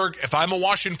Pittsburgh, if I'm a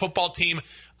Washington football team,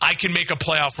 I can make a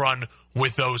playoff run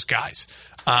with those guys.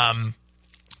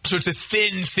 So it's a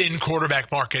thin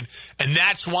quarterback market, and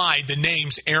that's why the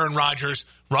names Aaron Rodgers,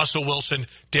 Russell Wilson,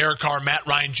 Derek Carr, Matt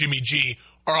Ryan, Jimmy G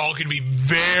are all going to be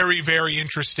very, very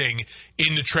interesting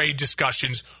in the trade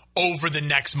discussions over the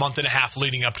next month and a half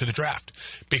leading up to the draft,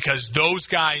 because those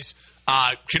guys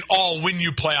can all win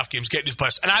you playoff games, get into the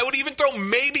playoffs. And I would even throw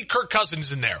maybe Kirk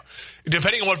Cousins in there,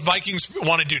 depending on what Vikings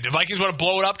want to do. The Vikings want to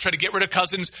blow it up, try to get rid of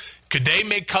Cousins. Could they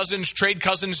make Cousins, trade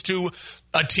Cousins to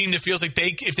a team that feels like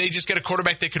if they just get a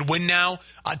quarterback, they could win now?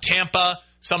 Tampa,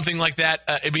 something like that.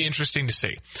 It'd be interesting to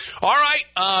see. All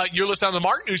right, you're listening on the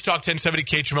Mark News Talk 1070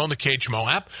 KHMO and the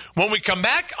KHMO app. When we come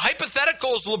back,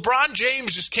 hypotheticals. LeBron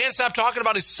James just can't stop talking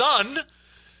about his son,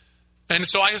 and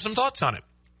so I have some thoughts on it.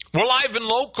 We're live and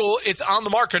local. It's on the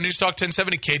Mark on News Talk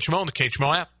 1070 KHMO and the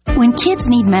KHMO app. When kids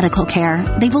need medical care,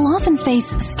 they will often face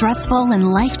stressful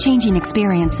and life-changing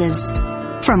experiences.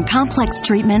 From complex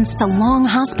treatments to long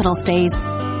hospital stays,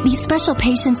 these special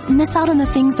patients miss out on the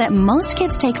things that most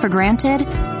kids take for granted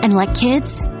and let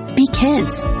kids be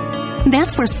kids.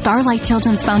 That's where Starlight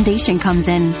Children's Foundation comes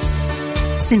in.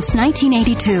 Since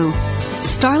 1982,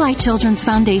 Starlight Children's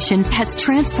Foundation has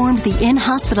transformed the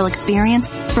in-hospital experience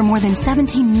for more than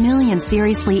 17 million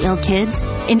seriously ill kids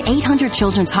in 800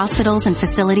 children's hospitals and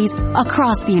facilities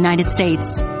across the United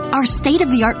States. Our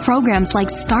state-of-the-art programs like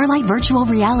Starlight Virtual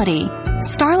Reality,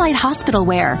 Starlight Hospital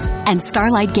Wear, and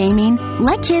Starlight Gaming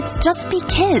let kids just be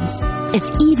kids, if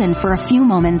even for a few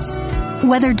moments.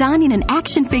 Whether donning an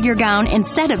action figure gown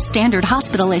instead of standard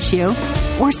hospital issue,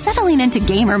 or settling into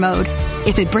gamer mode,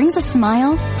 if it brings a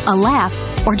smile, a laugh,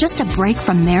 or just a break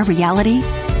from their reality,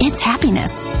 it's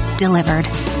happiness delivered.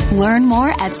 Learn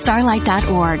more at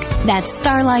starlight.org. That's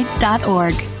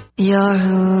starlight.org. You're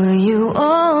who you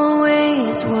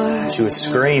always were. She was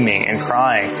screaming and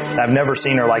crying. I've never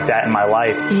seen her like that in my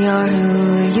life. You're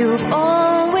who you've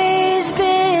always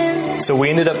been. So we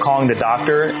ended up calling the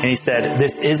doctor, and he said,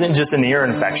 this isn't just an ear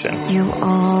infection. You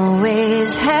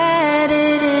always had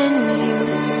it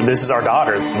in you. This is our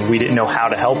daughter. We didn't know how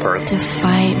to help her. To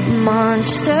fight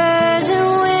monsters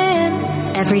and win.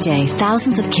 Every day,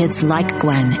 thousands of kids like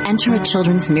Gwen enter a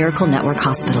Children's Miracle Network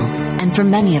hospital. And for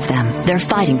many of them, they're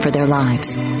fighting for their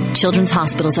lives. Children's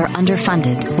hospitals are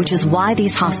underfunded, which is why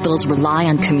these hospitals rely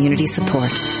on community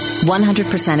support.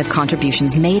 100% of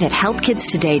contributions made at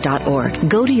helpkidstoday.org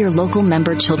go to your local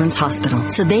member children's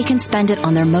hospital so they can spend it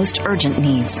on their most urgent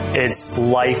needs. It's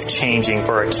life-changing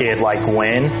for a kid like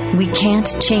Gwen. We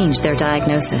can't change their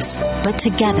diagnosis, but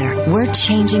together, we're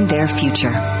changing their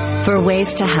future. For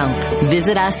ways to help,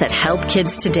 visit us at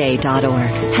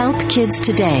helpkidstoday.org.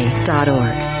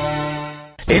 helpkidstoday.org.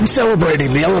 In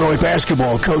celebrating the Illinois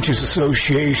Basketball Coaches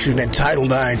Association and Title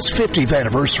IX's 50th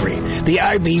anniversary, the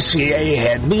IBCA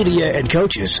had media and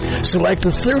coaches select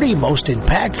the 30 most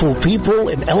impactful people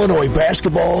in Illinois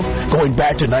basketball going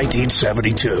back to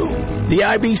 1972. The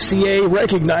IBCA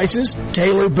recognizes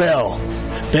Taylor Bell.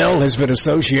 Bell has been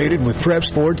associated with Prep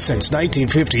Sports since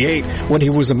 1958 when he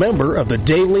was a member of the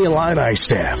Daily Illini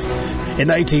staff. In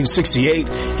 1968,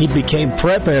 he became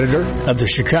prep editor of the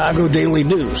Chicago Daily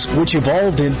News, which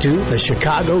evolved into the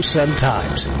Chicago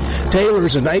Sun-Times. Taylor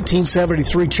is a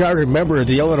 1973 chartered member of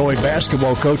the Illinois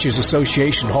Basketball Coaches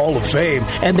Association Hall of Fame,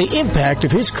 and the impact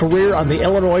of his career on the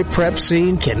Illinois prep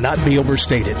scene cannot be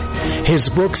overstated. His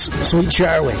books, Sweet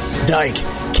Charlie, Dyke,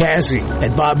 Cassie,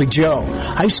 and Bobby Joe,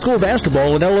 High School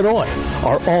Basketball in Illinois,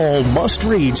 are all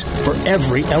must-reads for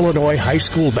every Illinois high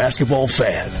school basketball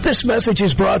fan. This message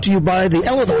is brought to you by the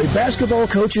Illinois Basketball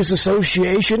Coaches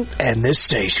Association and this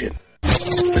station.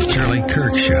 The Charlie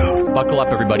Kirk Show. Buckle up,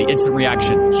 everybody. Instant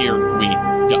reaction. Here we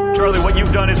go. Charlie, what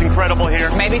you've done is incredible here.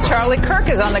 Maybe Charlie Kirk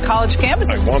is on the college campus.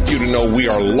 I want you to know we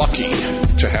are lucky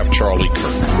to have Charlie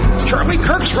Kirk. Charlie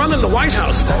Kirk's running the White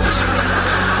House, folks.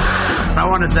 I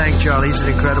want to thank Charlie. He's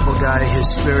an incredible guy. His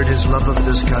spirit, his love of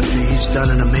this country. He's done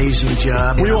an amazing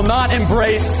job. We will not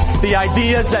embrace the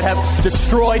ideas that have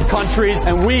destroyed countries,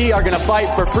 and we are going to fight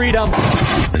for freedom.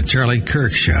 The Charlie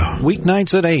Kirk Show.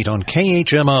 Weeknights at 8 on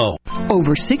KHMO.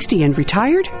 Over 60 and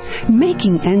retired?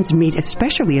 Making ends meet,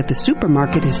 especially at the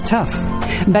supermarket, is tough.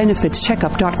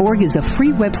 BenefitsCheckup.org is a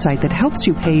free website that helps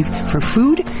you pay for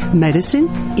food, medicine,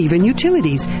 even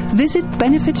utilities. Visit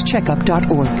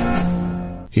BenefitsCheckup.org.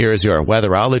 Here is your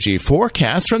weatherology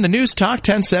forecast from the News Talk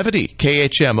 1070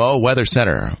 KHMO Weather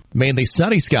Center. Mainly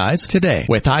sunny skies today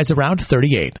with highs around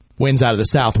 38. Winds out of the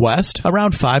southwest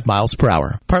around 5 miles per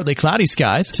hour. Partly cloudy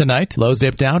skies tonight. Lows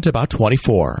dip down to about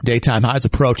 24. Daytime highs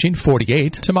approaching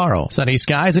 48 tomorrow. Sunny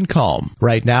skies and calm.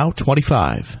 Right now,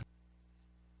 25.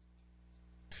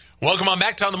 Welcome on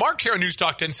back to On the Mark here on News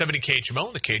Talk 1070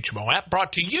 KHMO, the KHMO app,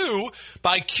 brought to you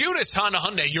by Cunis Honda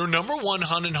Hyundai, your number one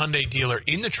Honda and Hyundai dealer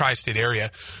in the tri-state area,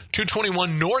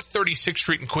 221 North 36th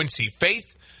Street in Quincy.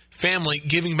 Faith, family,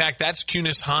 giving back. That's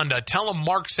Cunis Honda. Tell them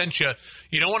Mark sent you.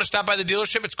 You don't want to stop by the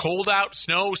dealership? It's cold out,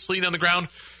 snow, sleet on the ground.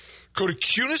 Go to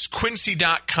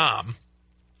CunisQuincy.com.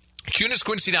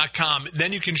 CunisQuincy.com.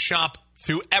 Then you can shop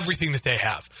through everything that they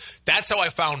have. That's how I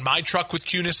found my truck with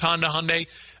Cunis Honda Hyundai.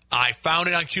 I found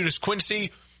it on Cunis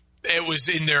Quincy. It was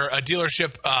in their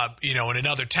dealership, in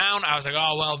another town. I was like,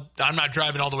 oh, well, I'm not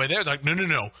driving all the way there. They're like,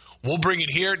 no. We'll bring it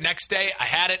here. Next day, I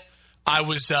had it. I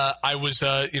was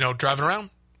driving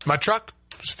around my truck.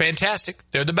 It was fantastic.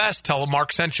 They're the best. Tell them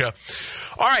Mark sent you.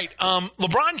 All right.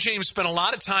 LeBron James spent a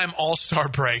lot of time All-Star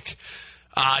break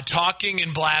talking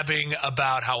and blabbing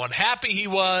about how unhappy he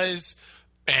was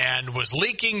and was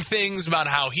leaking things about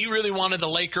how he really wanted the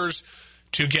Lakers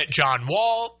to get John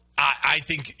Wall. I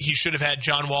think he should have had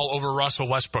John Wall over Russell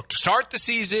Westbrook to start the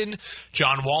season.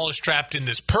 John Wall is trapped in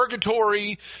this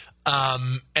purgatory.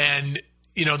 And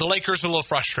the Lakers are a little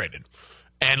frustrated.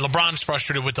 And LeBron's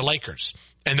frustrated with the Lakers.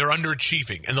 And they're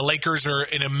underachieving. And the Lakers are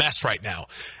in a mess right now.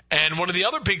 And one of the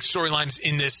other big storylines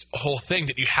in this whole thing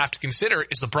that you have to consider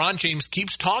is LeBron James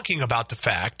keeps talking about the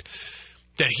fact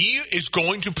that he is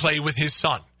going to play with his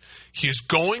son. He is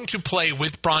going to play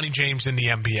with Bronny James in the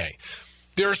NBA.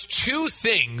 There's two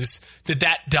things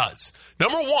that does.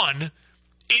 Number one,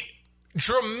 it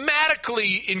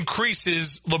dramatically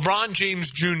increases LeBron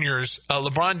James Jr.'s,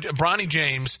 Bronny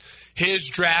James, his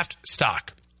draft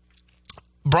stock.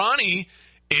 Bronny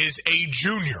is a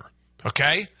junior,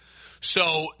 okay?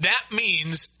 So that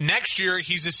means next year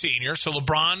he's a senior, so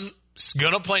LeBron's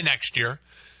going to play next year.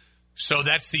 So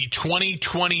that's the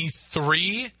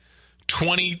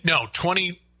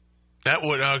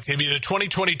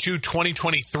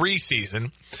 2022-2023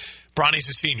 season. Bronny's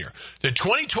a senior. The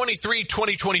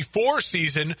 2023-2024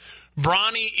 season,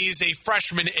 Bronny is a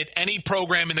freshman at any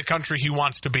program in the country he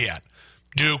wants to be at.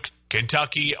 Duke,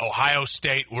 Kentucky, Ohio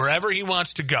State, wherever he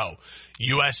wants to go.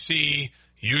 USC,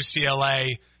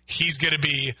 UCLA, he's going to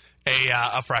be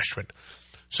a freshman.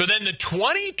 So then the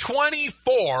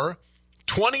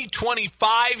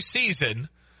 2024-2025 season,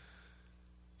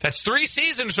 that's 3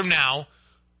 seasons from now,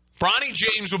 Bronny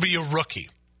James will be a rookie.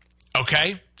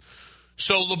 Okay?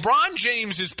 So LeBron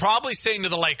James is probably saying to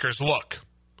the Lakers, look,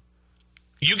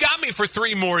 you got me for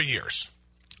 3 more years.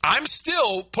 I'm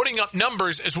still putting up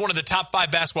numbers as one of the top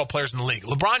 5 basketball players in the league.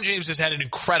 LeBron James has had an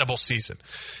incredible season.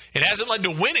 It hasn't led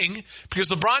to winning because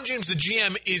LeBron James, the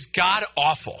GM, is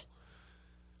god-awful.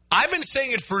 I've been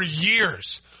saying it for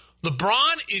years.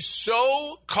 LeBron is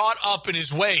so caught up in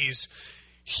his ways,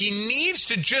 he needs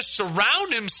to just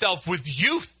surround himself with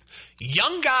youth,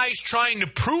 young guys trying to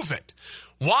prove it.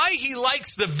 Why he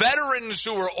likes the veterans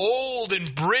who are old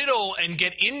and brittle and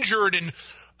get injured and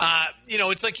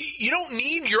it's like you don't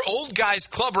need your old guys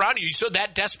club around you. You're so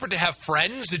that desperate to have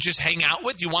friends to just hang out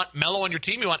with. You want Melo on your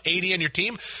team. You want AD on your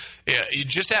team. You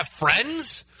just have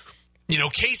friends.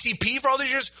 KCP for all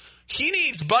these years. He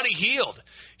needs Buddy Hield.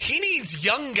 He needs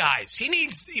young guys. He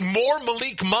needs more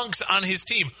Malik Monks on his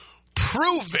team.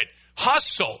 Prove it.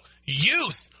 Hustle.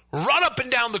 Youth. Run up and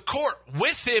down the court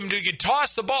with him to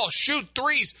toss the ball, shoot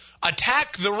threes,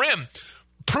 attack the rim.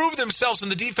 Prove themselves in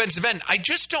the defensive end. I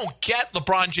just don't get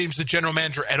LeBron James, the general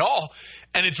manager, at all.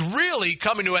 And it's really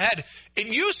coming to a head. It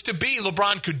used to be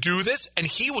LeBron could do this, and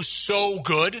he was so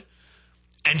good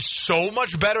and so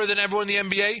much better than everyone in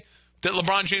the NBA that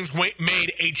LeBron James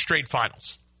made 8 straight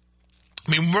finals.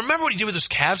 I mean, remember what he did with those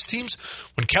Cavs teams?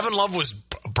 When Kevin Love was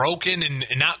broken and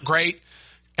not great,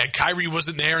 and Kyrie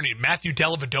wasn't there, and he had Matthew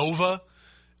Dellavedova,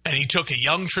 and he took a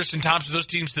young Tristan Thompson, those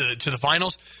teams to the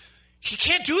finals. He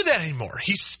can't do that anymore.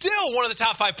 He's still one of the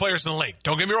top 5 players in the league.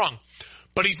 Don't get me wrong.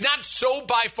 But he's not so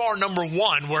by far number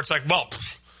 1 where it's like, well,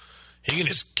 he can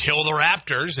just kill the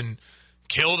Raptors and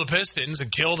kill the Pistons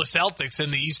and kill the Celtics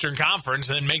in the Eastern Conference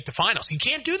and then make the finals. He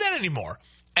can't do that anymore,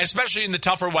 especially in the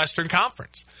tougher Western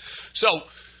Conference. So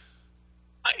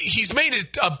he's made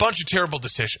a bunch of terrible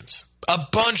decisions. And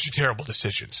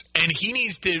he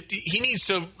needs to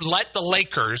let the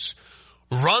Lakers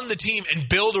run the team and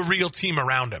build a real team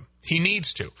around him. He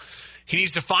needs to. He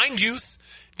needs to find youth.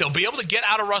 They'll be able to get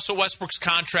out of Russell Westbrook's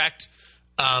contract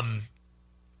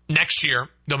next year.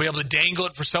 They'll be able to dangle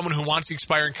it for someone who wants the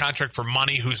expiring contract for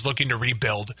money, who's looking to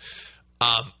rebuild.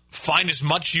 Find as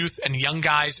much youth and young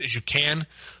guys as you can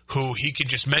who he can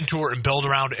just mentor and build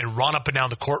around and run up and down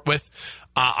the court with.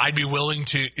 I'd be willing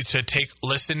to take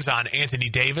listens on Anthony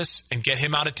Davis and get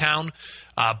him out of town.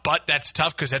 But that's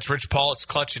tough because that's Rich Paul. It's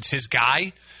clutch. It's his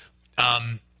guy.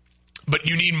 But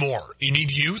you need more. You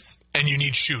need youth and you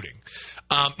need shooting.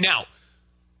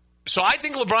 So I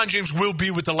think LeBron James will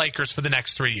be with the Lakers for the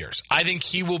next 3 years. I think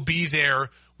he will be there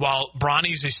while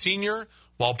Bronny's a senior,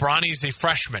 while Bronny's a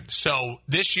freshman. So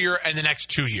this year and the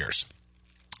next 2 years.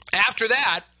 After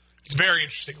that, it's very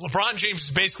interesting. LeBron James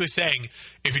is basically saying,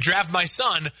 if you draft my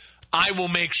son, I will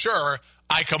make sure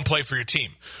I come play for your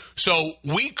team. So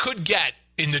we could get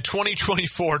in the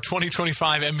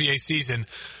 2024-2025 NBA season,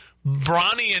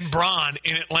 Bronny and Bron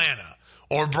in Atlanta,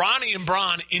 or Bronny and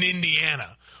Bron in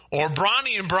Indiana, or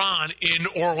Bronny and Bron in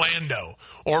Orlando,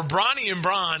 or Bronny and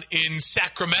Bron in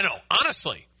Sacramento.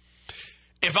 Honestly,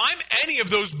 if I'm any of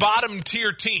those bottom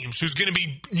tier teams who's going to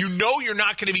be, you're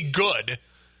not going to be good,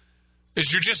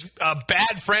 is you're just a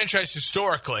bad franchise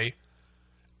historically.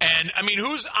 And, I mean,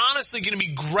 who's honestly going to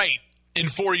be great in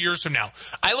 4 years from now?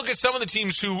 I look at some of the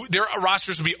teams who their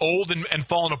rosters will be old and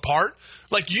falling apart.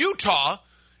 Like Utah,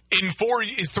 in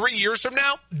 3 years from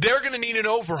now, they're going to need an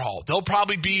overhaul. They'll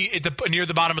probably be near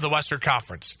the bottom of the Western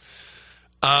Conference.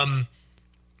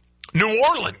 New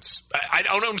Orleans,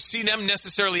 I don't see them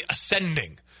necessarily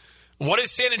ascending. What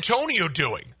is San Antonio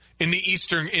doing in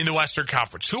the Western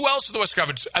Conference? Who else in the Western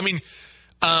Conference? I mean,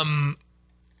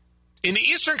 in the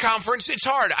Eastern Conference, it's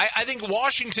hard. I think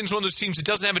Washington's one of those teams that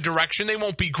doesn't have a direction. They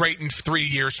won't be great in 3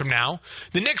 years from now.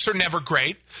 The Knicks are never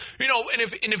great. And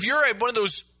if you're one of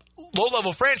those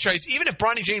low-level franchise, even if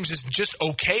Bronny James is just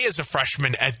okay as a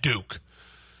freshman at Duke,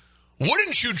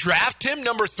 wouldn't you draft him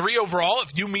number 3 overall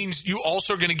if you means you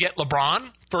also are going to get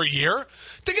LeBron for a year?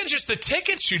 Think of just the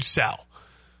tickets you'd sell.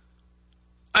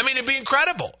 I mean, it'd be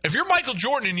incredible. If you're Michael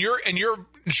Jordan and your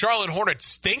Charlotte Hornets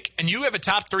stink and you have a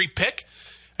top 3 pick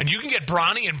and you can get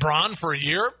Bronny and Bron for a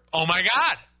year, oh my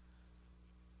God.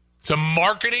 It's a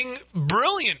marketing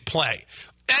brilliant play.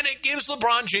 And it gives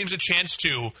LeBron James a chance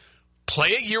to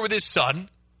play a year with his son,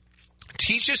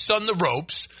 teach his son the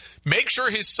ropes, make sure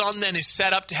his son then is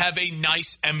set up to have a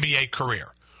nice NBA career.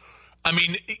 I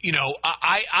mean,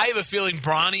 I have a feeling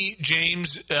Bronny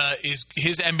James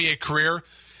his NBA career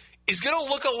is going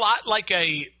to look a lot like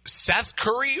a Seth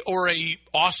Curry or a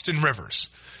Austin Rivers.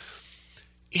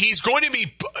 He's going to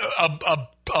be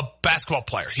a basketball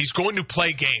player. He's going to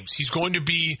play games. He's going to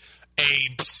be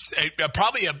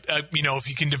probably if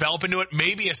he can develop into it,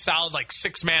 maybe a solid like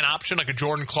 6-man option like a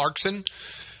Jordan Clarkson.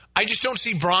 I just don't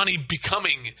see Bronny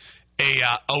becoming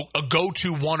a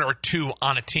go-to 1 or 2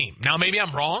 on a team. Now, maybe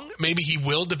I'm wrong. Maybe he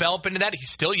will develop into that.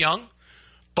 He's still young,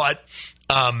 but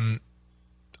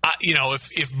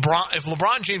if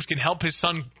LeBron James can help his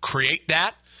son create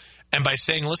that, and by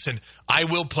saying, listen, I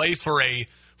will play for a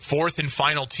 4th and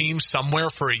final team somewhere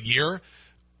for a year,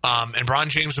 and Bron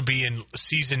James would be in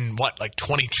season,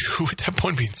 22 at that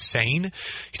point? Would be insane.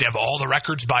 He'd have all the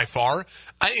records by far.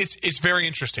 It's very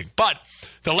interesting. But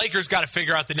the Lakers got to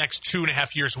figure out the next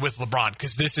 2.5 years with LeBron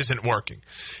because this isn't working.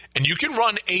 And you can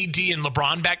run AD and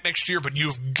LeBron back next year, but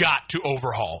you've got to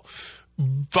overhaul.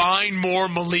 Find more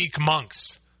Malik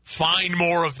Monks. Find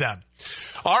more of them.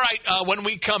 All right, when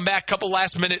we come back, couple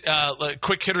last-minute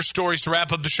quick hitter stories to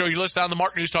wrap up the show. You listen on the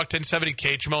Mark News Talk 1070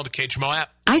 KHMO, the KHMO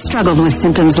app. I struggled with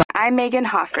symptoms like... I'm Megan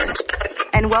Hoffer,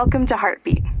 and welcome to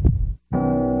Heartbeat.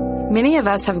 Many of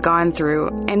us have gone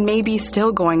through, and may be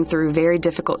still going through, very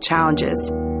difficult challenges.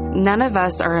 None of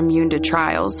us are immune to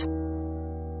trials.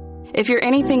 If you're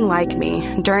anything like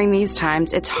me, during these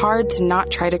times, it's hard to not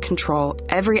try to control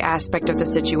every aspect of the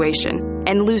situation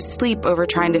and lose sleep over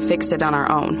trying to fix it on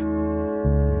our own.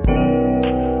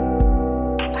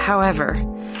 However,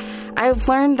 I've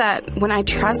learned that when I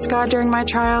trust God during my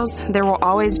trials, there will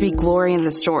always be glory in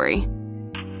the story.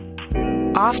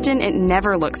 Often it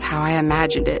never looks how I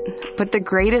imagined it, but the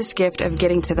greatest gift of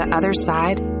getting to the other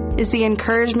side is the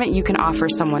encouragement you can offer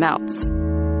someone else.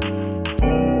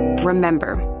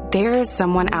 Remember, there is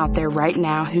someone out there right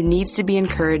now who needs to be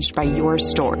encouraged by your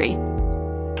story.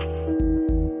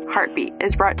 Heartbeat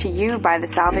is brought to you by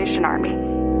the Salvation Army.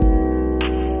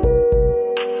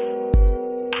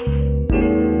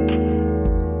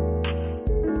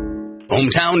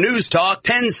 Hometown News Talk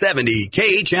 1070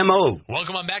 KHMO.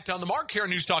 Welcome on back to On the Mark here on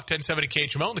News Talk 1070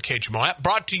 KHMO and the KHMO app.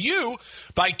 Brought to you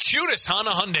by Cunis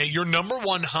Honda Hyundai, your number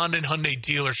 1 Honda and Hyundai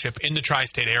dealership in the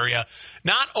tri-state area.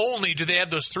 Not only do they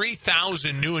have those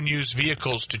 3,000 new and used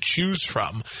vehicles to choose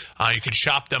from, you can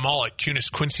shop them all at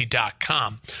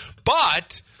CunisQuincy.com,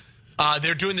 but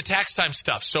they're doing the tax time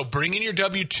stuff. So bring in your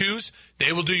W-2s.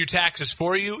 They will do your taxes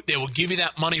for you. They will give you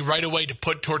that money right away to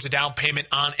put towards a down payment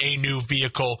on a new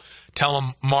vehicle. Tell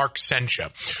them Mark sent you.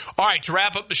 All right, to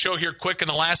wrap up the show here quick in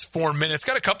the last 4 minutes,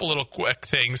 got a couple little quick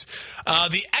things.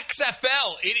 The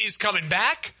XFL, it is coming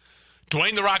back.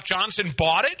 Dwayne "The Rock" Johnson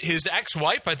bought it. His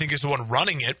ex-wife, I think, is the one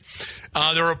running it.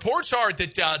 The reports are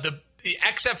that the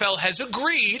XFL has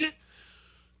agreed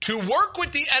to work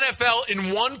with the NFL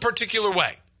in one particular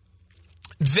way.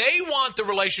 They want the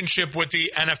relationship with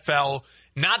the NFL,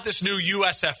 not this new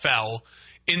USFL,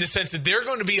 in the sense that they're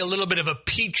going to be a little bit of a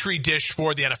petri dish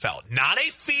for the NFL. Not a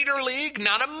feeder league,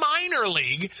 not a minor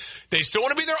league. They still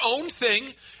want to be their own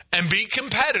thing and be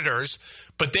competitors,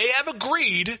 but they have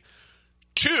agreed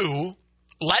to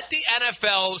let the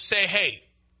NFL say, hey,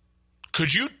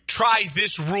 could you try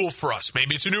this rule for us?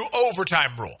 Maybe it's a new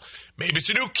overtime rule. Maybe it's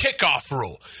a new kickoff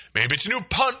rule. Maybe it's a new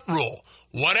punt rule.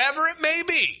 Whatever it may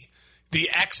be. The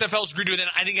XFL's agreed to it, and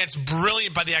I think that's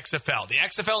brilliant by the XFL. The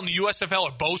XFL and the USFL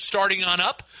are both starting on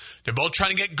up. They're both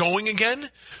trying to get going again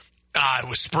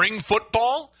with spring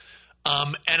football.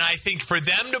 And I think for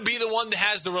them to be the one that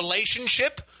has the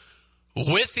relationship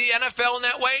with the NFL in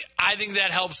that way, I think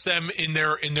that helps them in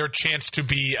their chance to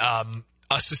be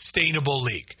a sustainable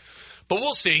league. But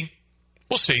we'll see.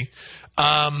 We'll see.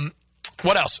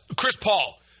 What else? Chris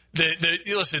Paul.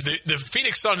 The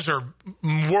Phoenix Suns are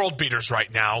world beaters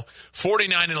right now,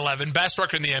 49-11, best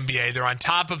record in the NBA. They're on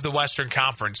top of the Western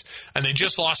Conference, and they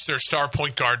just lost their star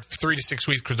point guard 3 to 6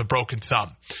 weeks with a broken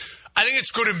thumb. I think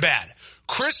it's good and bad.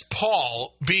 Chris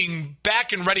Paul being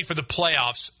back and ready for the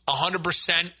playoffs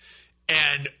 100%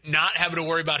 and not having to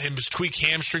worry about his tweak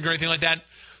hamstring or anything like that,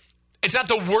 it's not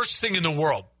the worst thing in the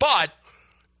world. But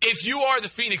if you are the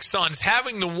Phoenix Suns,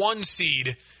 having the 1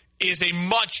 seed is a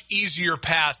much easier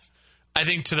path, I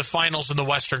think, to the finals in the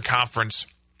Western Conference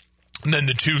than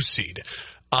the 2 seed.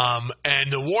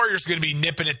 And the Warriors are going to be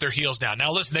nipping at their heels now.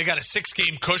 Now, listen, they got a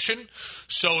 6-game cushion,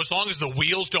 so as long as the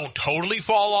wheels don't totally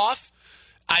fall off,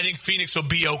 I think Phoenix will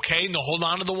be okay and they'll hold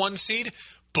on to the 1 seed.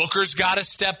 Booker's got to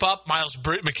step up.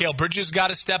 Mikal Bridges got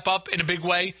to step up in a big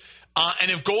way. And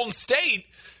if Golden State,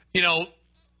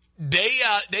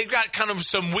 they've got kind of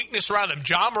some weakness around them.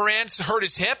 John Morant's hurt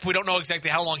his hip. We don't know exactly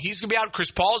how long he's going to be out.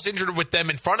 Chris Paul's injured with them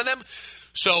in front of them.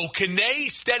 So can they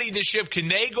steady the ship? Can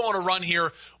they go on a run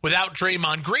here without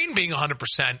Draymond Green being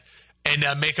 100%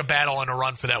 and make a battle and a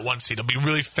run for that 1 seed? It'll be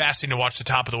really fascinating to watch the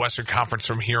top of the Western Conference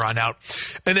from here on out.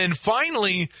 And then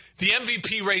finally, the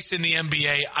MVP race in the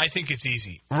NBA, I think it's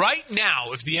easy. Right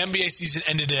now, if the NBA season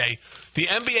ended today, the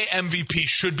NBA MVP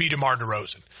should be DeMar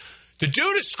DeRozan. The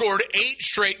dude has scored 8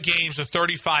 straight games of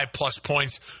 35-plus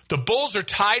points. The Bulls are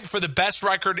tied for the best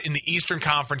record in the Eastern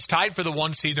Conference, tied for the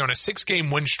 1 seed. They're on a 6-game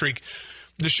win streak.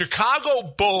 The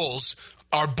Chicago Bulls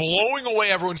are blowing away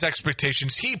everyone's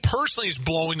expectations. He personally is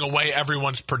blowing away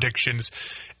everyone's predictions.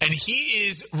 And he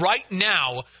is, right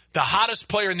now, the hottest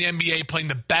player in the NBA, playing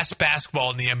the best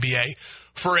basketball in the NBA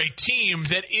for a team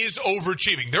that is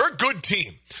overachieving. They're a good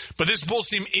team, but this Bulls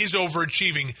team is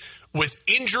overachieving with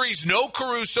injuries. No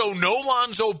Caruso, no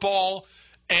Lonzo Ball,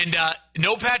 and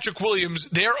no Patrick Williams.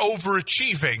 They're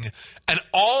overachieving, and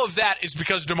all of that is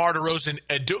because DeMar DeRozan.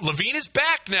 LaVine is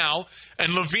back now,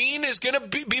 and LaVine is going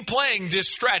to be playing this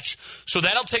stretch, so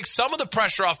that'll take some of the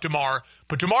pressure off DeMar,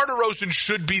 but DeMar DeRozan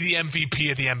should be the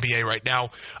MVP of the NBA right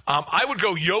now. I would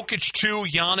go Jokic 2,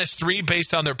 Giannis 3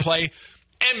 based on their play.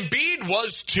 Embiid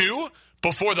was 2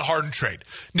 before the Harden trade.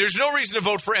 There's no reason to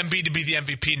vote for Embiid to be the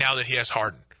MVP now that he has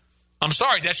Harden. I'm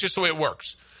sorry, that's just the way it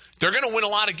works. They're going to win a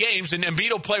lot of games, and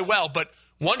Embiid will play well, but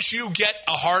once you get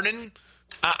a Harden,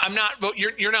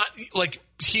 you're not, like,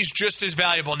 he's just as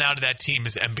valuable now to that team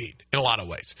as Embiid in a lot of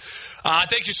ways.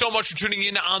 Thank you so much for tuning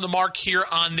in On the Mark here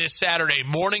on this Saturday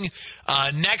morning.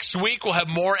 Next week, we'll have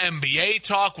more NBA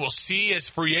talk. We'll see as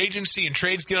free agency and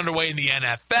trades get underway in the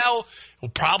NFL. We'll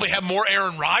probably have more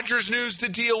Aaron Rodgers news to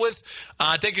deal with.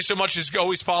 Thank you so much. As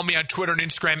always, follow me on Twitter and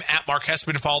Instagram at Mark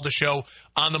Hespin. Follow the show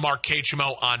On the Mark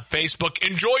KHMO on Facebook.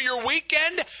 Enjoy your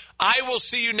weekend. I will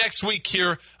see you next week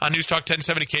here on News Talk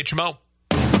 1070 KHMO.